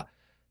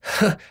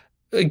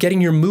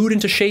getting your mood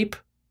into shape,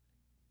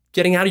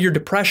 getting out of your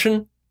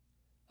depression,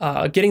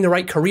 getting the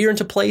right career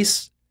into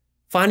place,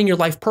 finding your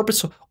life purpose.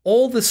 So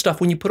all this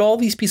stuff, when you put all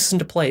these pieces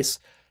into place,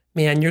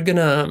 man, you're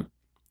gonna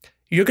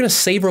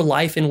savor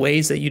life in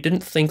ways that you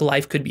didn't think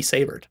life could be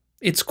savored.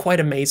 It's quite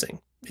amazing.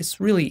 It's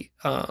really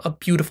a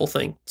beautiful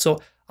thing.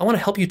 So I want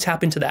to help you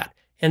tap into that.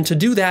 And to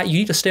do that, you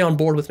need to stay on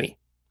board with me.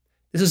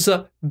 This is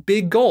a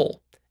big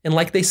goal. And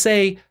like they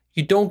say,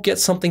 you don't get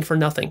something for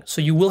nothing.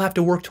 So you will have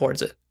to work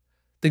towards it.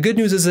 The good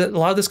news is that a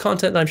lot of this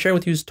content that I'm sharing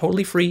with you is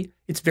totally free.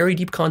 It's very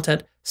deep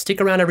content.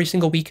 Stick around every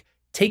single week.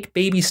 Take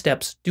baby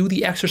steps. Do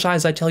the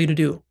exercise I tell you to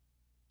do.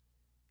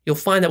 You'll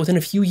find that within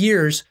a few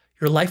years,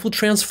 your life will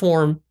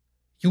transform.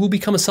 You will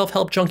become a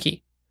self-help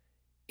junkie.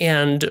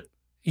 And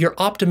your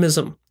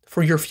optimism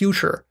for your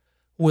future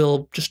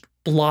will just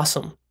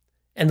blossom.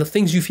 And the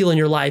things you feel in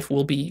your life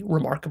will be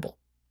remarkable.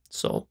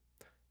 So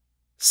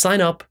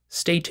sign up,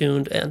 stay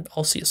tuned, and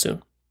I'll see you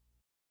soon.